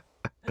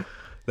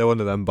 They're one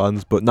of them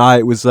bands. But nah,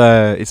 it's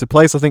a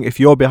place. I think if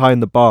you're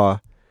behind the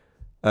bar,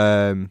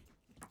 I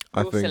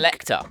think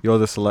selector. You're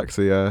the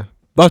selector, yeah.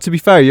 But to be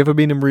fair, you ever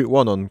been in Route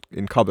 1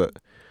 in Cobbett?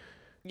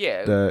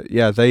 Yeah.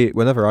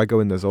 Whenever I go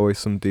in, there's always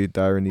some dude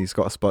there, and he's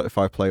got a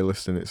Spotify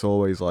playlist, and it's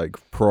always like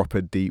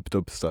proper deep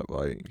dubstep.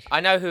 Like,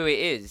 I know who it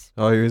is.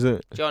 Oh, who is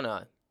it?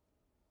 Jono.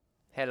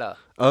 Hella.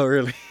 Oh,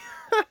 really?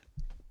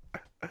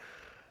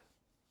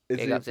 Is Big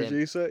he a up to him.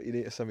 producer? You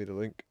need to send me the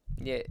link.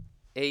 Yeah.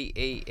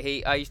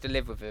 He I used to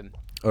live with him.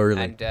 Oh,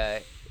 really? And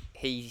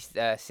he's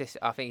I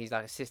think he's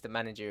like a assistant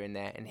manager in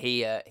there, and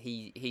he's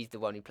the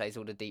one who plays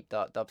all the deep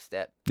dark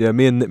dubstep. Yeah,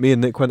 me and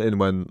Nick went in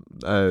when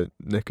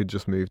Nick had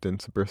just moved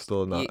into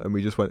Bristol and that, and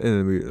we just went in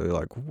and we were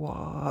like,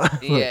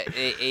 what? Yeah,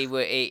 he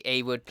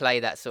would play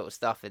that sort of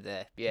stuff in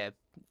there. Yeah,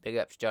 big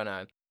ups,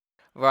 Jono.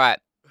 Right,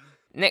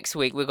 next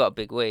week we've got a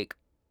big week.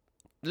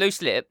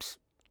 Loose Lips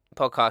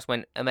podcast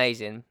went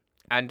amazing,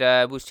 and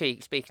we'll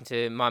speaking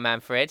to my man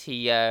Fred.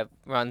 He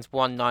runs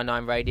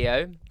 199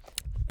 Radio.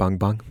 Bang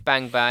bang.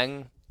 Bang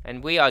bang.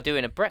 And we are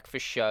doing a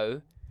breakfast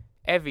show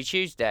every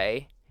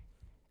Tuesday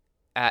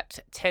at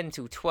 10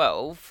 till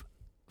 12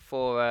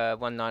 for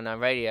 199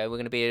 Radio. We're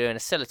going to be doing a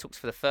Cellar Talks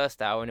for the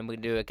first hour, and then we're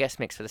going to do a guest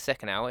mix for the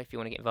second hour. If you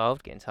want to get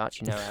involved, get in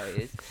touch. You know how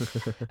it is.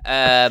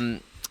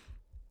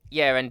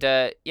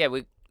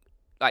 We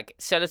like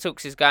Cellar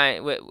Talks is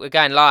going. We're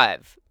going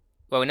live.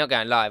 Well, we're not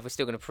going live. We're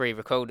still going to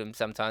pre-record them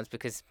sometimes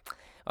because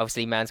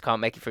obviously mans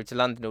can't make it through to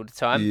London all the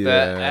time.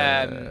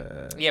 Yeah.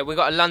 But we've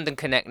got a London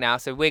connect now,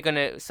 so we're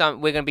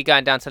gonna be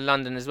going down to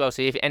London as well.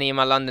 So if any of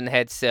my London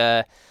heads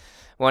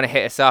want to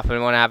hit us up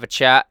and want to have a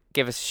chat,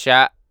 give us a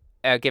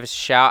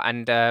shout,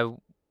 and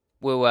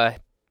we'll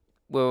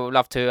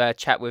love to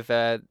chat with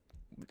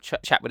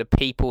the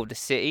people of the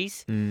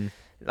cities.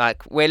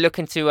 Like, we're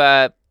looking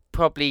to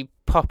probably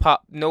pop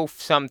up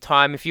north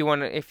sometime if you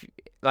want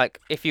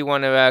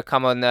to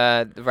come on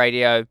the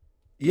radio.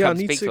 Yeah, I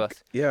need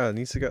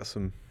to get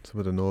some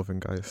of the northern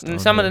guys.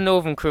 Some of the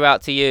northern crew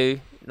out to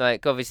you.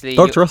 Like, obviously,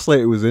 Dr.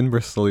 Oscillator was in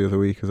Bristol the other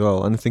week as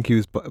well, and I think he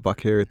was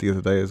back here the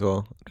other day as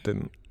well.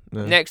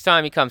 Next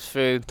time he comes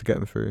through, to get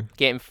him through.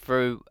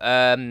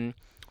 We're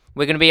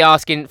going to be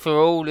asking for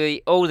all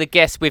the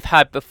guests we've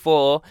had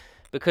before,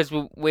 because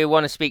we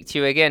want to speak to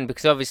you again,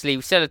 because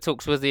obviously Cellar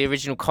Talks was the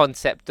original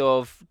concept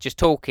of just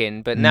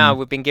talking, but now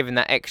we've been given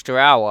that extra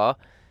hour.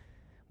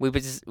 We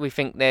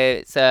think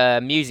there's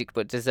music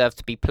but deserves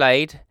to be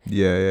played.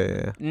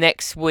 Yeah.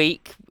 Next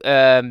week,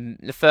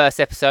 the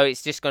first episode,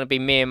 it's just going to be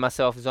me and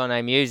myself as on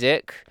a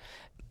music.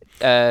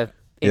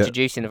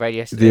 introducing the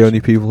radio station. The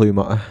only people who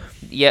matter.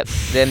 Yep,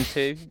 them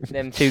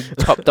two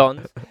top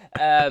dons.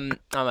 I'm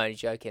only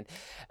joking.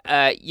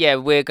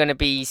 We're going to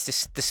be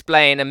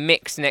displaying a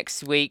mix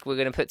next week. We're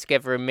going to put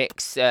together a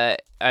mix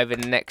over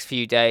the next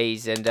few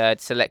days and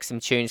select some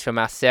tunes from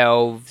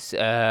ourselves,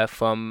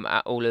 from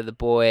all of the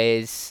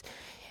boys.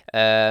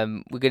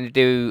 We're going to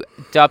do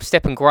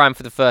dubstep and grime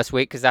for the first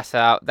week because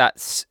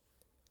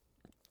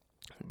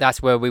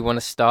that's where we want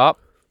to start.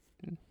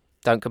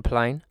 Don't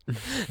complain.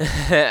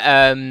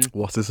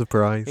 What a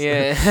surprise.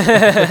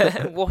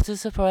 Yeah. What a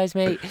surprise,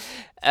 mate.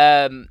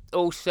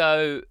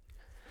 Also,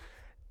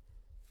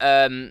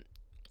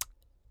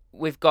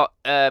 we've got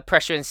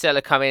Pressure and Cellar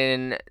coming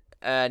in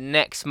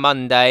next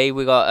Monday.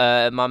 We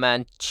got my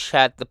man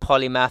Chad the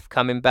Polymath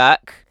coming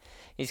back.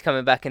 He's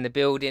coming back in the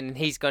building.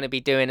 He's going to be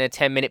doing a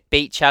 10-minute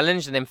beat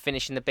challenge and then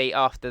finishing the beat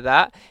after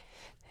that.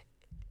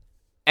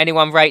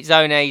 Anyone rate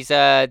Zone's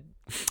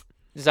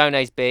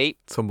beat?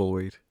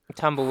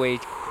 Tumbleweed.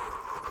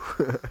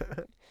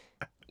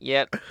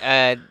 Yep.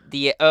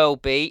 The Earl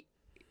beat.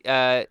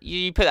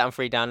 You put that on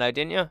free download,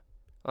 didn't you?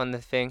 On the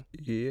thing.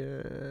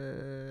 Yeah.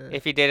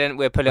 If you didn't,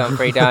 we'll put it on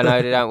free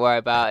download. Don't worry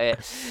about it.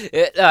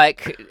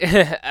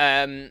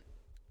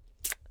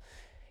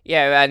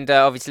 Yeah, and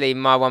obviously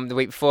my one the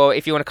week before.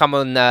 If you want to come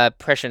on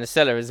Pressure in the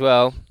Cellar as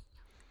well,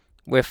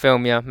 we'll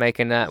film you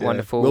making that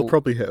wonderful. We'll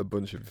probably hit a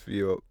bunch of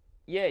you up.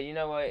 Yeah, you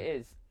know what it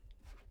is.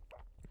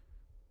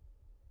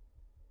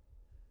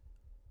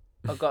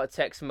 I got a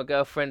text from my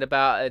girlfriend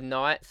about a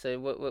night. So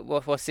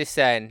what's this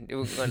saying?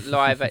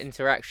 Live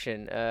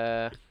interaction.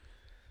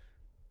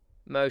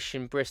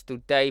 Motion Bristol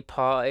Day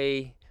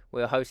Party.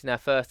 We're hosting our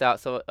first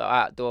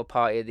outdoor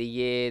party of the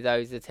year.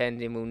 Those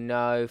attending will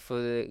know. For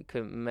the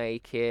couldn't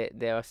make it,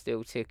 there are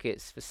still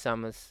tickets for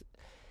Summer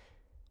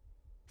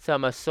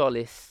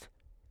Solace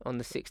on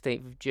the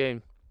 16th of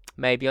June.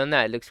 Maybe on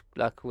that. It looks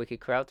like a wicked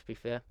crowd, to be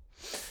fair.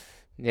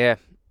 Yeah,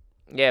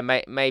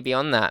 maybe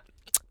on that.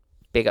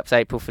 Big ups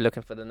April for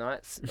looking for the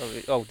nights.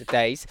 The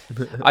days.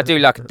 I do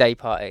like a day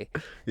party.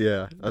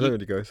 Yeah, I don't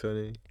really go to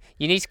any.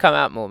 You need to come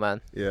out more,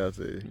 man. Yeah, I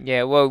do.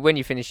 Yeah, well, when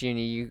you finish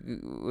uni,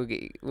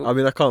 I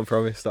mean, I can't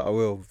promise that I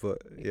will,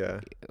 but yeah.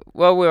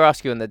 Well, we'll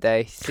ask you on the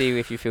day, see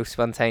if you feel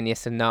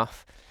spontaneous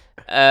enough.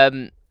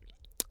 Is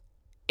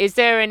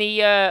there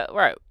any,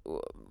 right,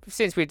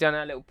 since we've done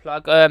our little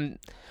plug,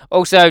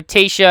 also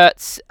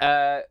T-shirts,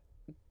 they're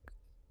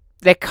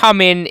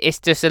coming. It's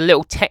just a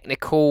little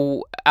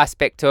technical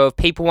aspect of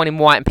people wanting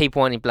white and people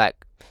wanting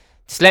black.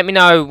 Just let me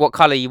know what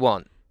colour you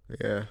want.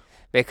 Yeah.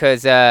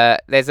 Because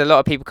there's a lot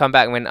of people come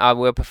back and went, I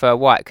will prefer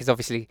white, because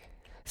obviously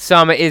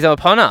summer is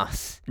upon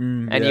us.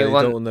 And you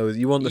want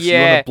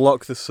to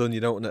block the sun, you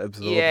don't want to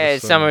absorb the sun. Yeah,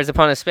 summer is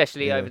upon us,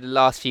 especially over the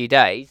last few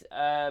days.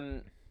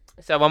 So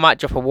I might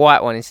drop a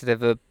white one instead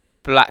of a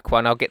black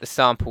one. I'll get the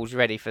samples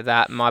ready for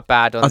that. My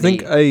bad on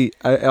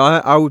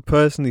I would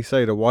personally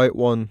say the white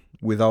one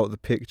without the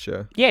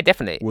picture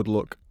definitely would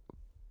look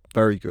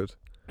very good.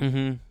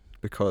 Mm-hmm.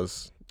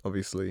 Because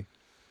obviously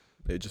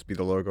it'd just be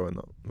the logo and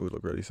that would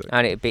look really sick.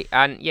 And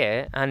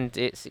and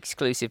it's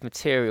exclusive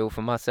material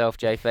for myself,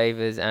 Jay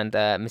Favors, and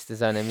Mr.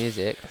 Zona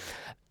Music.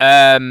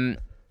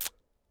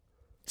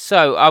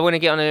 So I want to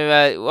get on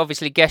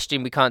obviously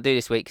guesting we can't do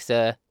this week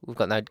because we've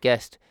got no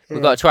guest.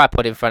 We've got a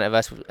tripod in front of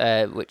us,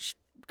 which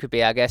could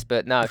be our guest,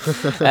 but no.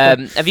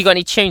 Have you got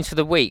any tunes for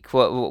the week?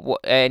 What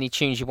any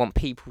tunes you want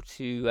people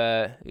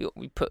to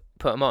put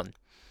them on?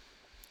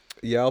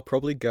 Yeah, I'll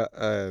probably get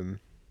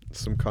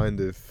some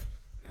kind of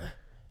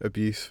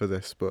abuse for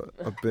this, but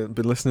I've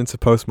been listening to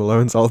Post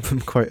Malone's album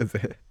quite a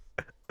bit,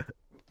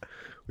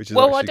 which is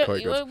actually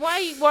quite good.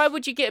 Why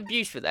would you get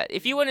abuse for that?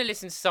 If you want to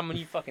listen to someone,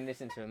 you fucking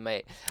listen to him,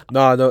 mate.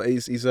 No,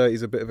 he's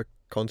a bit of a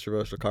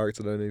controversial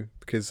character, don't he?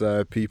 Because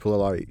people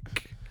are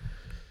like,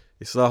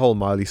 it's that whole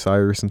Miley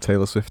Cyrus and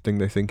Taylor Swift thing.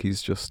 They think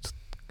he's just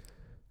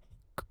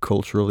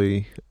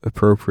culturally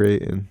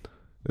appropriating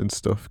and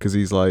stuff. Because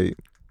he's like,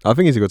 I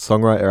think he's a good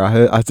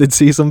songwriter. I did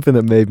see something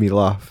that made me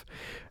laugh,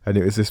 and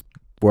it was this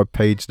web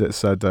page that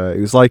said it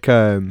was like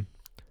one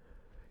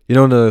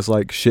of those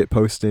like shit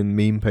posting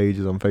meme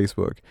pages on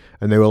Facebook,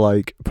 and they were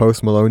like,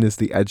 Post Malone is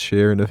the Ed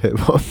Sheeran of hip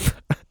hop.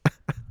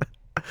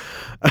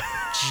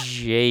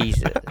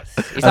 Jesus,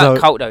 it's like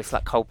cult though. It's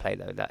like Coldplay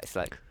though. That it's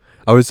like.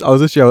 I was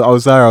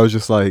there. I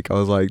was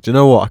like, do you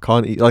know what? I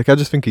can't eat. Like, I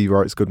just think he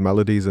writes good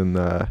melodies, and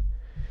a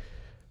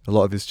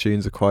lot of his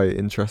tunes are quite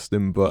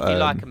interesting. But if you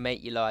like them,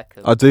 mate, you like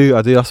them. I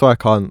do. That's why I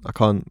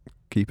can't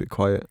keep it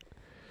quiet.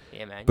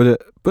 Yeah, man.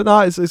 But no,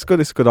 it's good.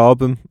 It's a good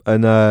album,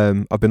 and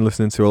I've been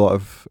listening to a lot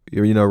of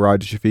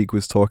Ryder Shafiq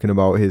was talking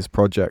about his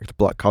project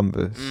Black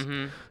Canvas.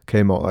 Mm-hmm.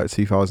 Came out like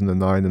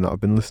 2009, and I've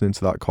been listening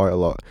to that quite a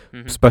lot,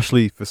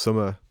 especially for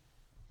summer.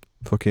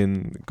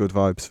 Fucking good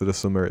vibes for the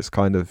summer. It's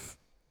kind of.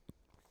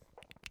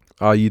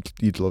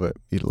 You'd love it.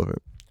 You'd love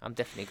it. I'm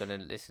definitely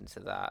gonna listen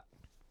to that.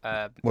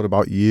 What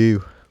about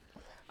you?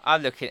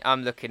 I'm looking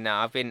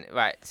now. I've been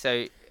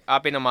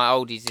on my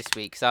oldies this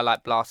week because I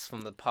like blasts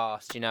from the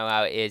past. You know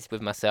how it is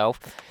with myself.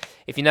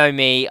 If you know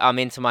me, I'm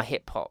into my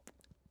hip hop,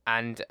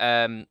 and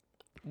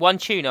one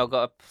tune I've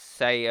got to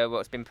say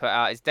what's been put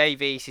out is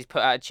Dave East has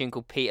put out a tune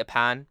called Peter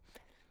Pan.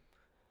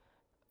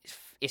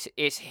 It's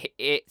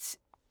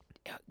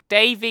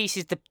Dave East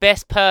is the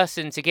best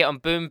person to get on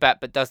Boom Bap,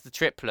 but does the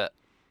triplet.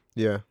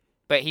 Yeah.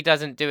 But he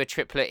doesn't do a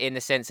triplet in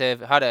the sense of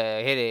Peter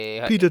the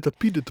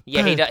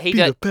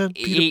Pan.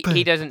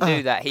 He doesn't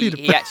do that.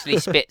 He actually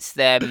spits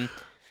them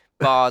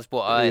bars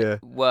what are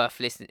worth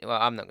listening.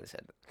 Well, I'm not going to say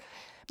that.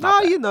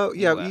 No, you know,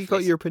 you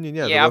got your opinion.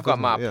 Yeah, I've got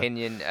my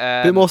opinion.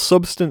 A bit more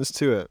substance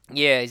to it.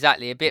 Yeah,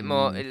 exactly. A bit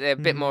more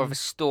of a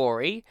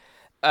story.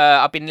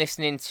 I've been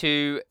listening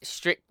to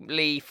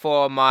Strictly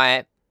for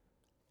My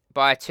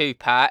by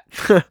Tupac.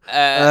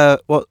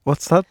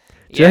 What's that?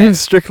 James,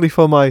 Strictly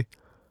for My.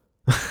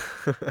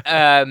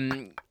 I've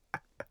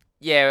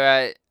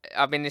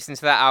been listening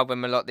to that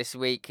album a lot this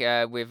week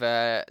with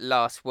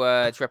Last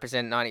Words,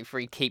 Represent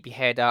 93, Keep Your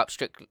Head Up,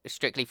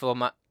 Strictly for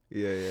My.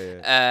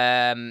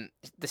 Yeah.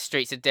 The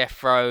Streets of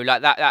Death Row,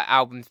 like that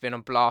album's been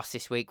on blast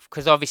this week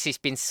because obviously it's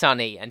been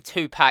sunny and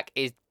Tupac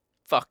is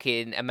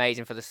fucking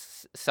amazing for the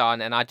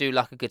sun, and I do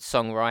like a good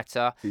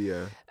songwriter.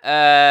 Yeah.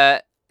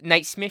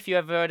 Nate Smith, you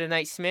ever heard of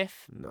Nate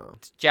Smith? No.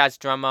 Jazz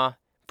drummer,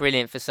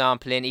 brilliant for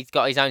sampling. He's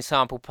got his own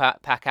sample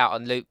pack out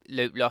on Loop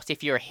Lost.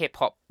 If you're a hip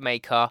hop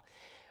maker,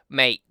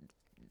 mate,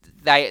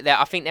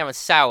 I think they're on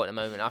sale at the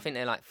moment. I think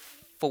they're like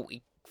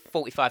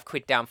 45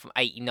 quid down from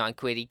 89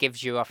 quid. He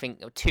gives you, I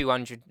think,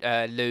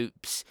 200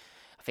 loops,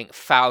 I think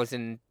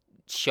 1,000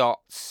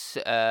 shots.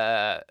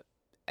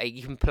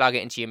 You can plug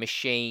it into your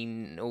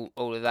machine,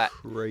 all of that.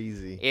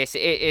 Crazy.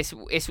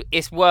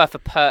 It's worth a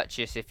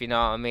purchase, if you know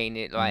what I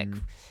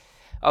mean.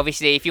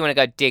 Obviously, if you want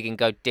to go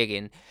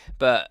digging.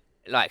 But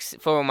like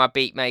for all my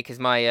beat makers,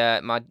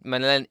 my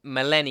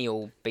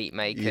millennial beat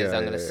makers,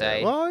 I'm gonna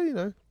say. Well, you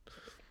know,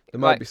 there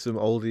might be some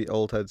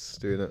old heads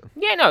doing it.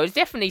 Yeah, no, there's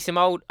definitely some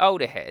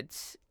older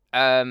heads.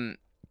 I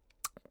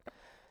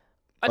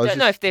don't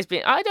know if there's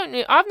been. I don't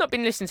know. I've not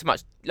been listening to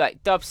much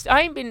like dubs.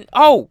 I ain't been.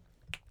 Oh,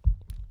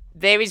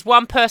 there is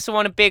one person I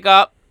want to big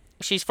up.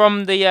 She's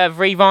from the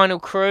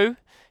Vinyl crew.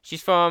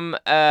 She's from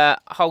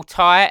Hold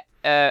Tight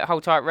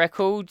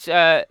Records.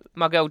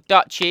 My girl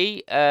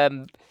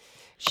Dutchie.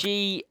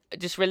 She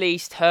just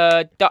released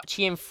her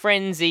Dutchie and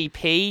Friends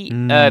EP.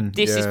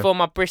 This is for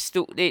my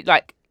Bristol.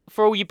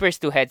 For all you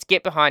Bristol heads,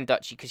 get behind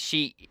Dutchie because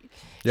she.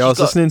 Yeah, I was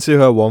listening to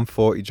her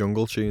 140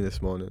 Jungle tune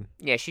this morning.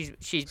 Yeah,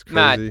 she's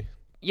mad.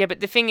 Yeah, but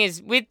the thing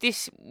is, with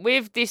this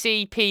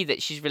EP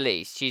that she's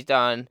released, she's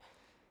done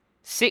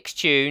 6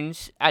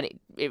 tunes, and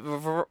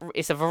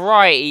it's a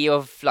variety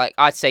of, like,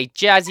 I'd say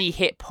jazzy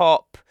hip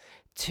hop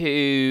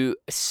to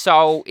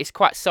soul. It's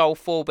quite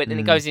soulful, but then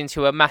it goes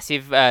into a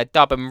massive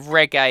dub and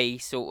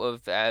reggae sort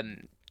of.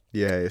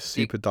 Yeah, it's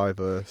super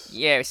diverse.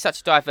 Yeah, it's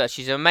such diverse.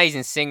 She's an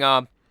amazing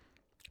singer.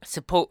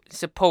 Support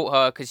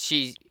her because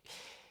she's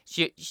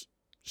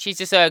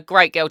just a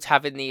great girl to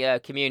have in the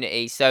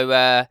community.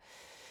 So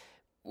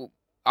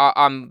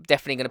I'm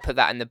definitely going to put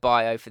that in the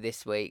bio for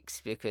this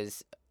week's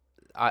because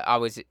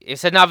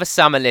it's another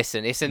summer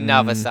listen. She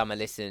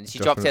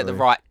dropped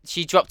it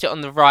She dropped it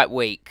on the right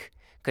week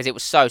because it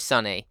was so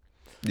sunny.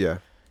 Yeah.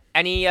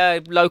 Any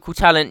local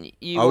talent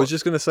I was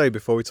just going to say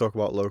before we talk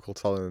about local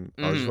talent,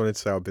 I just wanted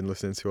to say I've been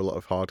listening to a lot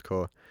of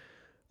hardcore,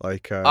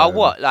 like.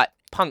 What, like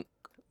punk?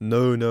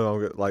 No,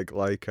 I'm like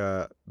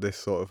this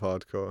sort of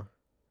hardcore.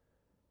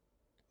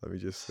 Let me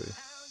just see.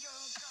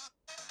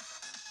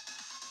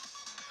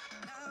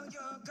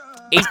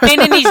 He's been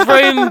in his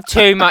room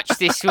too much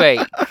this week.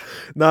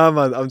 Nah,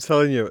 man, I'm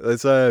telling you,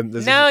 there's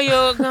now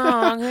you're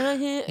gone.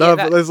 No,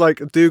 but there's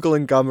like Dougal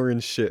and Gamma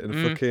and shit and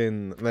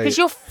fucking mate. Because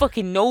you're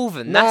fucking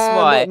northern. That's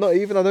why. Not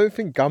even. I don't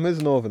think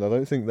Gamma's northern. I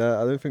don't think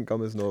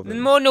Gamma's northern.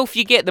 The more north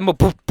you get, the more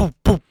boop boop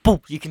boop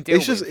boop you can do.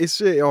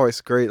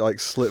 It's great, like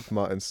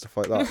Slipmat and stuff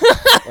like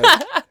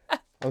that.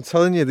 I'm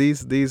telling you,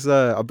 these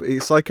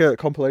it's like a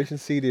compilation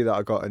CD that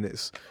I got, and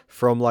it's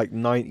from like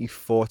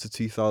 94 to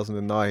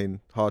 2009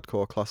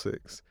 hardcore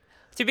classics.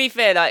 To be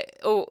fair,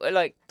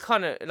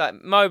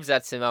 Mobes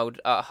had some old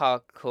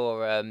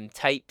hardcore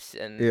tapes,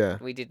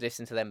 and we did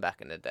listen to them back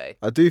in the day.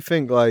 I do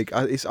think I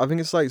think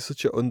it's like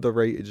such an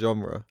underrated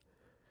genre,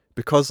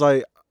 because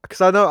I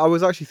know I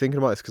was actually thinking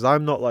about this because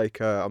I'm not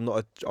I'm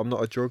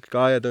not a drug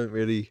guy. I don't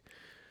really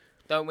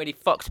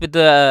fucks with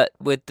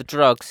the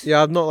drugs.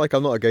 Yeah, I'm not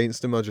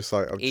against him.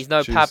 He's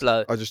no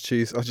Pablo. I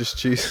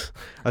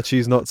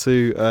choose not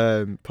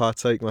to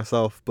partake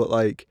myself. But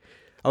like,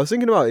 I was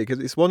thinking about it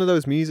because it's one of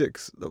those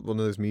musics.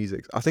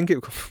 I think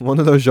one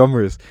of those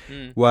genres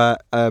where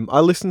I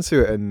listen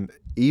to it, and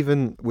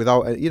even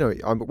without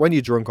when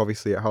you're drunk,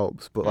 obviously it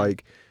helps. But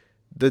like,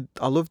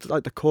 I loved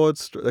like the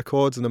chords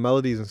and the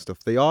melodies and stuff.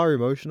 They are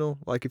emotional.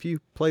 Like if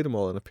you play them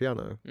all on a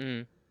piano.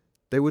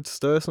 They would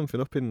stir something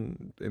up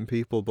in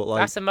people, but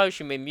like that's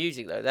emotion with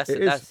music though. That's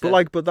that's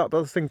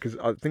the thing, because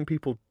I think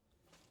people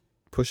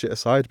push it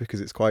aside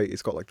because it's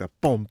got like that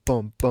bum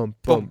bum bum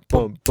bum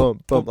bum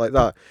bum bum like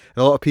that.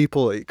 And a lot of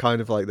people, it kind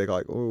of like they're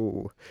like,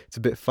 oh, it's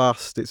a bit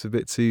fast, it's a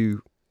bit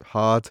too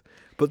hard.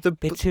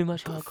 bit too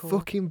much hardcore.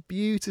 Fucking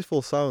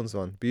beautiful sounds,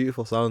 man.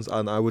 Beautiful sounds,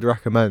 and I would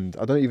recommend.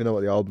 I don't even know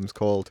what the album's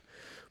called,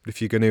 but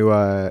if you're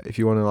gonna, if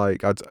you want to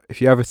like,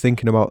 if you're ever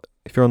thinking about,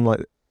 if you're on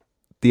like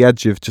the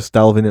edge of just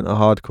delving into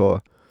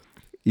hardcore,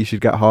 you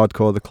should get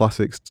Hardcore, the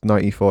classics,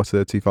 94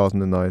 to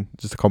 2009.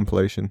 Just a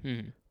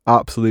compilation.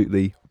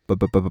 Absolutely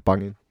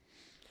banging.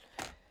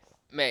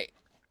 Mate,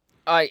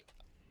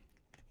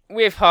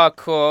 with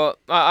hardcore,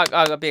 I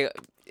got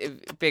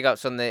big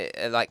ups on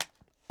the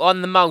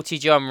on the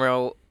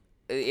multi-genre.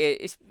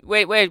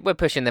 We're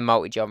pushing the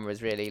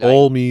multi-genres really. Like,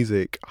 all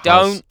music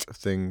has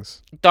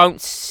things. Don't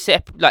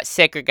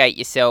segregate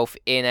yourself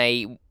in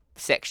a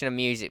section of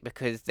music,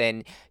 because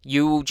then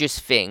you will just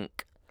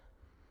think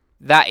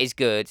that is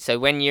good. So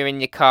when you're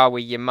in your car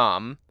with your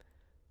mum,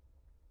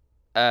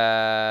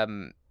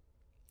 when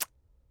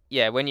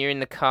you're in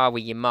the car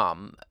with your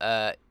mum,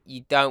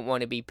 you don't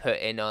want to be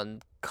putting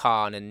on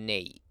Khan and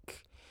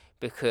Neek,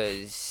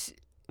 because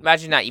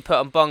imagine that you put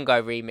on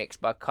Bongo remix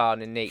by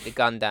Khan and Neek, the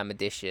Gundam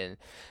edition,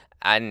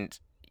 and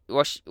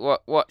what's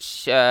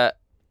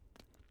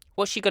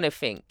she gonna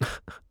think?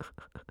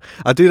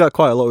 I do that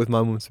quite a lot with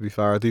my mum, to be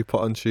fair. I do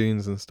put on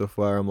tunes and stuff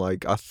where I'm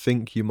like, I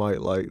think you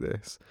might like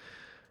this.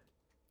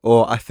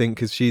 Or I think,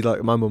 because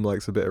my mum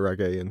likes a bit of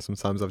reggae, and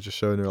sometimes I've just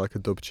shown her like a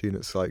dub tune.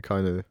 It's like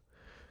kind of,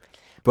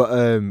 but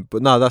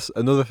no, that's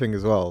another thing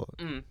as well.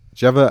 Do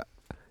you ever?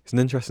 It's an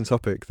interesting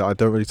topic that I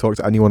don't really talk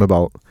to anyone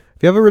about.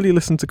 Have you ever really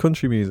listened to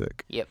country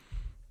music? Yep.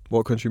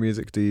 What country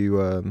music do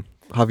you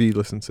have you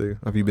listened to?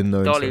 Have you been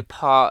known to? Dolly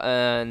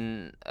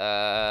Parton.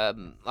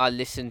 I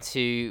listen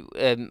to.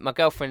 My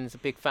girlfriend's a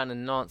big fan of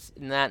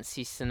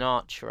Nancy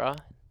Sinatra.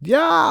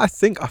 Yeah, I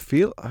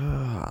feel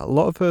a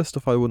lot of her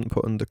stuff I wouldn't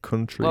put under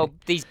country. Well,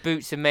 These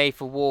Boots Are Made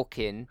for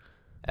Walking,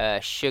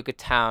 Sugar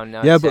Town.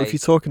 Yeah, but if you're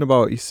talking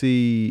about, you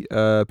see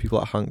people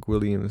like Hank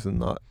Williams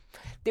and that.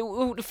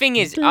 The thing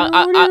is,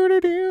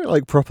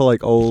 like proper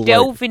like old.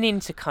 Delving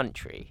into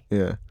country.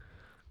 Yeah.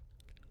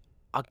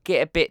 I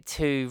get a bit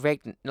too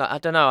I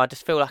don't know. I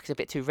just feel like it's a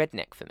bit too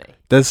redneck for me.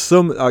 There's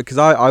some, because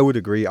I would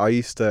agree.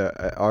 I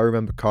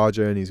remember car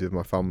journeys with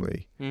my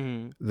family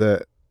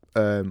that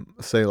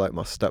say like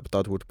my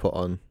stepdad would put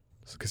on,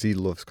 because he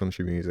loves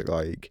country music.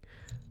 Like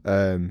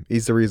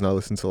he's the reason I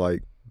listen to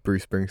like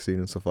Bruce Springsteen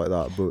and stuff like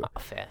that.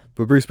 But fair.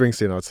 But Bruce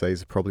Springsteen, I'd say,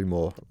 is probably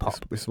more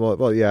pop. It's more,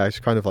 well, yeah, it's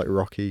kind of like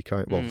rocky,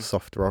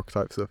 soft rock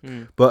type stuff.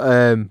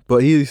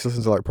 But he used to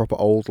listen to like proper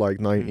old, like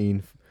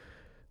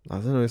I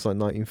don't know, it's like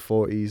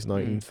 1940s,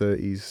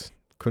 1930s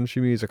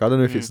country music. I don't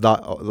know if it's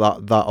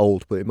that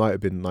old, but it might have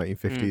been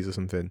 1950s or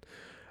something.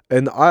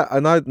 And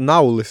I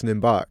now listening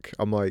back,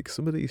 I'm like,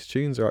 some of these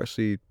tunes are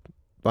actually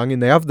banging.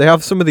 They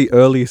have some of the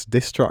earliest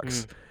diss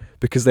tracks,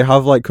 because they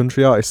have like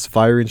country artists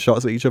firing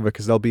shots at each other,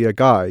 because there'll be a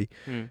guy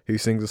who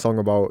sings a song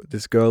about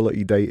this girl that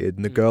he dated,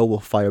 and the girl will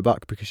fire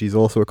back because she's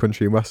also a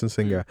country and western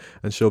singer,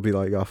 and she'll be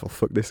like, "Oh,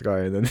 fuck this guy,"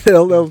 and then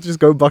they'll just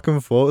go back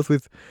and forth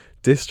with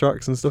diss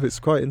tracks and stuff. It's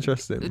quite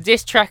interesting.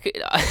 Diss track.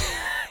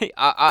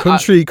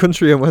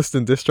 Country and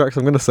western diss tracks.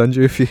 I'm gonna send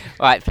you a few.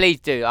 Right, please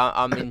do.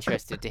 I'm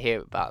interested to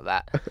hear about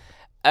that.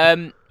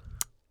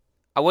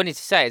 I wanted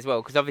to say as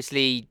well, because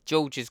obviously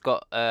George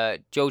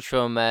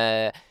from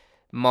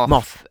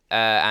Moth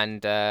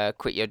and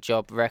Quit Your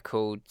Job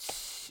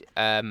Records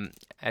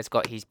has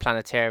got his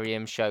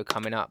planetarium show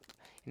coming up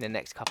in the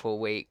next couple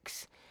of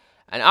weeks.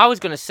 And I was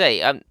gonna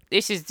say,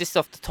 this is just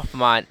off the top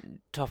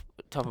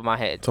of my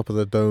head, top of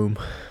the dome.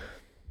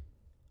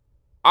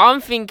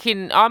 I'm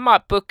thinking I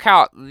might book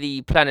out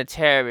the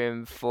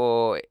planetarium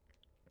for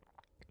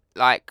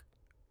like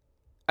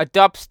a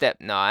dubstep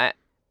night,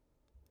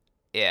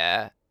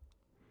 and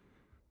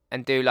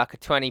do like a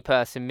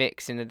 20-person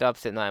mix in the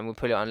dubstep night, and we'll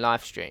put it on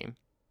live stream.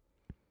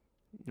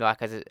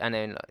 And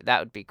then that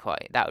would be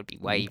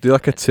wavy. Do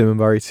like a Tim and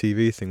Barry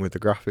TV thing with the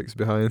graphics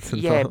behind.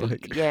 And yeah,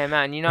 that, yeah,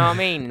 man. You know what I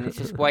mean? And it's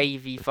just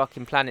wavy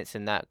fucking planets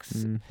and that.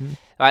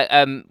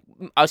 I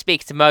was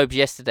speaking to Mobes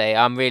yesterday.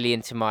 I'm really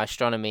into my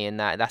astronomy and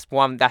that.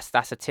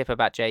 That's a tip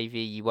about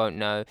JV you won't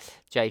know.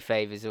 J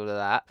Favors, all of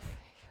that.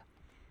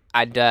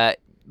 And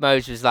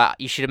Mobes was like,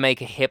 you should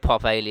make a hip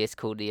hop alias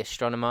called the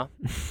Astronomer.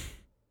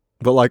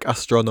 But like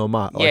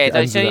astronomer.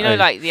 Like so you know,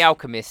 like The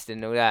Alchemist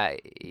and all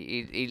that.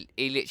 He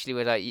literally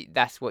was like,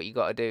 that's what you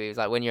got to do. He was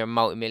like, when you're a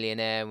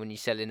multi-millionaire, when you're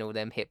selling all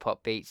them hip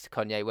hop beats to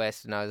Kanye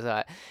West, and I was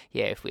like,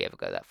 yeah, if we ever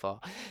go that far.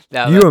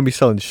 No, you won't be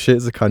selling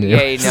shit to Kanye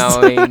West. Yeah, you know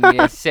what I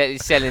mean.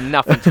 Selling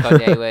nothing to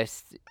Kanye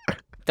West.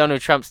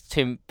 Donald Trump's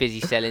too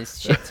busy selling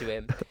shit to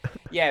him.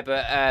 Yeah,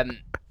 but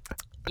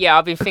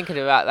I've been thinking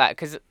about that,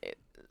 because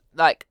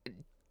like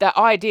that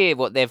idea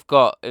what they've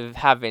got of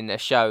having a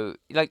show,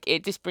 like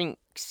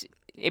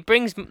it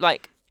brings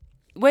like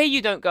where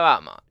you don't go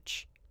out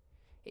much.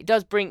 It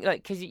does bring,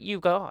 like, because you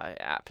go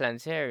at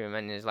planetarium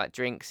and there's like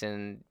drinks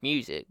and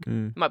music.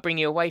 It might bring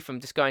you away from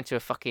just going to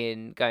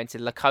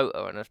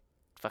Lakota on a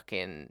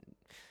fucking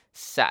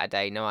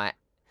Saturday night,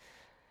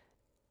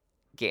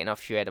 getting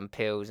off your head on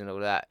pills and all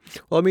that.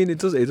 Well, I mean, it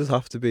does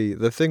have to be.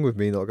 The thing with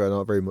me not going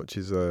out very much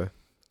is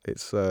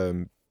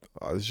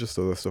there's just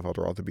other stuff I'd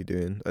rather be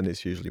doing, and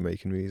it's usually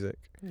making music.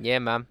 Yeah,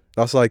 man.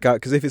 That's like,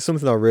 because if it's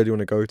something I really want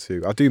to go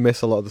to, I do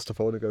miss a lot of the stuff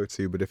I want to go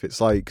to, but if it's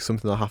like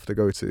something I have to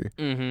go to,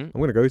 I'm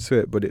going to go to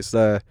it, but it's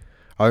there.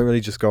 I don't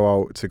really just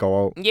go out to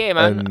go out. Yeah,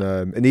 man.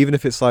 And even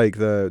if it's like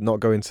the not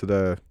going to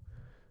the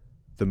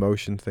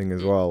motion thing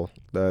as well,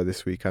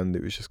 this weekend,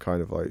 it was just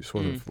kind of like, just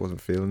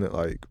wasn't feeling it,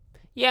 like.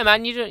 Yeah,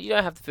 man, you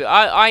don't have to feel.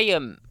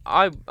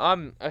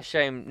 I'm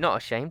ashamed, not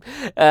ashamed.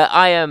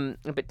 I am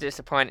a bit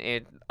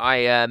disappointed.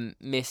 I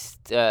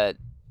missed the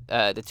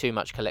Too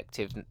Much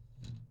Collective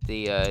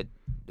the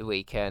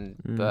weekend,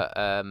 but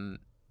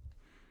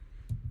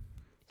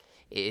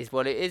it is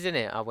what it is, isn't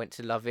it? I went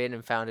to Love In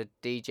and found a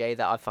DJ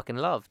that I fucking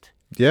loved.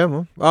 Yeah,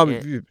 man. I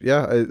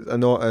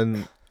know,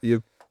 and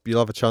you'll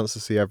have a chance to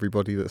see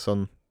everybody that's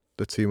on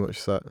the Too Much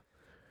set.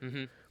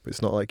 But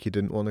it's not like you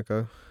didn't want to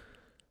go.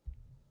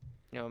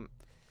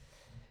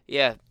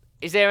 Yeah.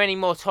 Is there any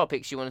more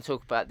topics you want to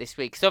talk about this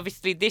week? Because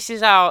obviously this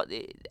is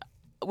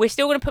we're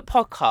still going to put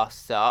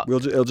podcasts up.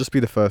 It'll just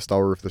be the first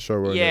hour of the show,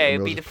 won't it? Yeah,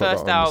 it'll be the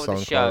first hour of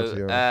the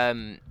show. Yeah.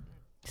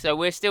 So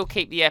we'll still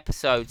keep the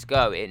episodes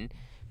going,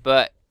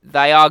 but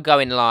they are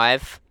going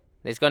live.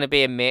 There's going to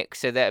be a mix,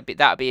 so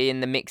that'll be in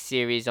the mix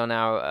series on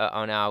our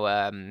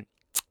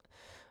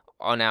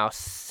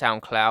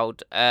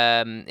SoundCloud.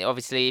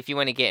 Obviously, if you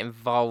want to get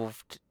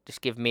involved,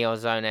 just give me or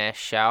Zone a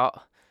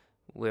shout.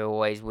 We're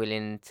always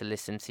willing to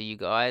listen to you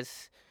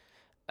guys.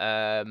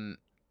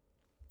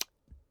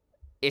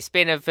 It's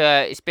been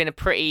a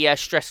pretty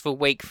stressful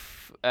week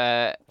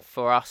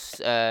for us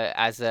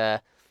as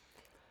a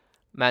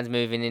man's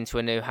moving into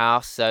a new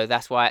house, so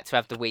that's why I had to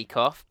have the week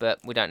off. But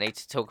we don't need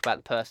to talk about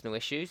the personal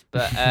issues.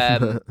 But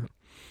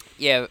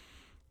yeah,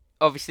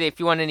 obviously, if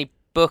you want any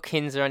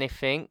bookings or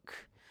anything,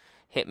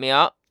 hit me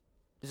up.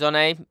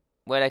 Zone,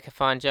 where they can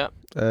find you?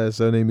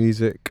 Zone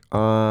Music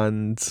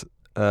and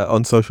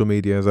on social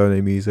media,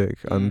 Zone Music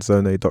and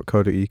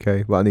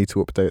zone.co.uk. But I need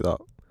to update that.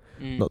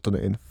 Not done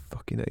it in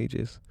fucking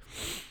ages.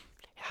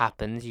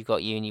 Happens. You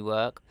got uni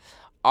work.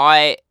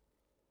 I'm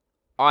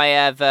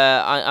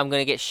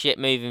gonna get shit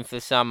moving for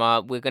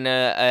summer. We're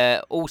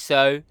gonna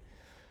also,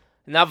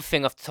 another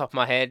thing off the top of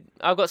my head,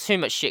 I've got too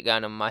much shit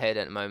going on in my head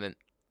at the moment.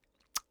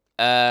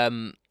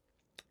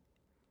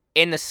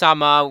 In the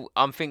summer,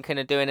 I'm thinking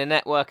of doing a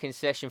networking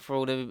session for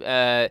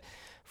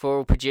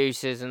all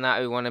producers and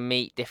that who want to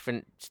meet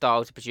different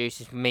styles of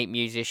producers, meet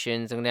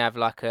musicians. I'm gonna have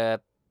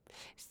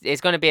there's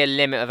going to be a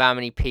limit of how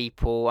many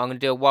people. I'm going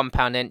to do a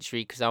 £1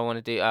 entry because I want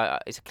to do.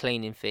 It's a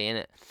cleaning fee,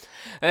 isn't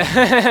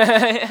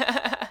it?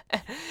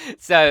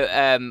 So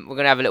we're going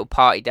to have a little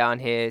party down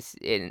here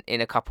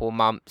in a couple of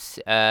months.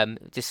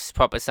 Just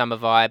proper summer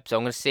vibes. So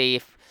I'm going to see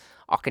if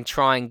I can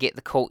try and get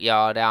the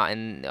courtyard out,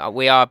 and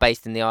we are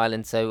based in the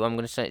island, so I'm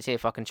going to see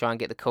if I can try and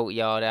get the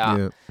courtyard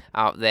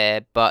out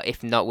there. But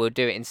if not, we'll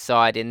do it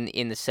inside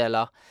in the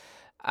cellar,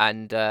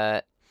 and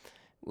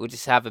we'll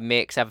just have a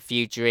mix, have a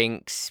few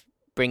drinks.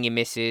 Bring your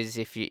missus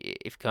if you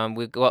come.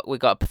 We've got a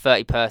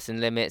 30-person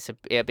limit, so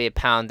it'll be a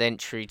 £1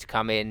 entry to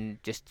come in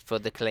just for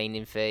the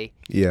cleaning fee.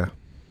 Yeah.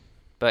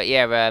 But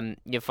yeah,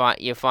 you'll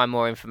find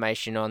more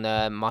information on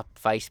my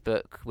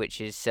Facebook, which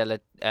is Cellar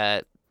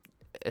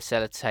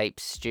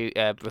Tapes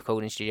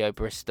Recording Studio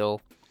Bristol.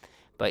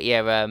 But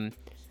yeah,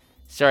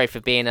 sorry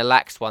for being a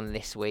lax one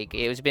this week.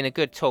 It's been a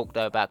good talk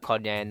though about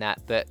Kanye and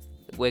that, but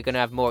we're going to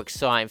have more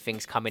exciting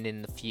things coming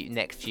in the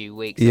next few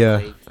weeks.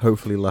 Yeah,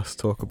 hopefully less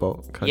talk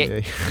about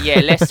Kanye.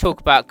 Yeah, less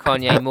talk about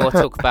Kanye, more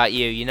talk about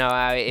you. You know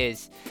how it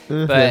is.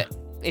 But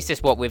it's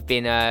just what we've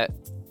been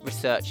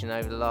researching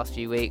over the last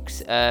few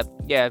weeks. To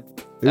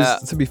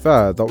be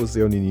fair, that was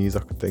the only news I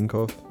could think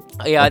of.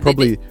 Yeah,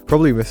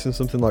 probably missing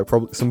something, like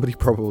somebody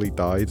probably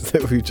died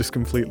that we just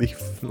completely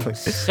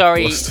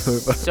sorry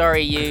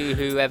you,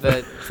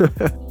 whoever.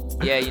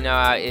 Yeah, you know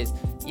how it is.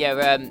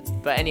 Yeah,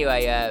 but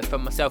anyway,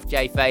 from myself,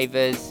 Jay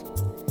Favours.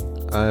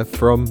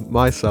 From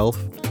myself,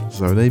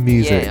 Zone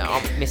Music. Yeah,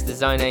 I'm Mr.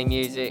 Zone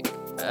Music.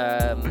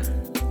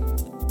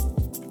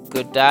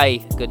 Good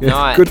day, good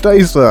night. Good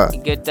day, sir.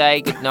 Good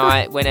day, good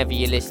night. Whenever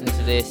you listen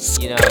to this,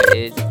 you know it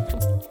is.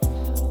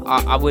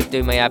 I would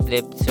do my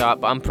ad-lib,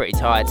 but I'm pretty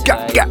tired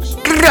today.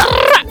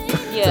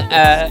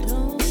 Yeah,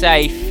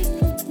 safe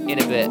in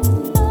a bit.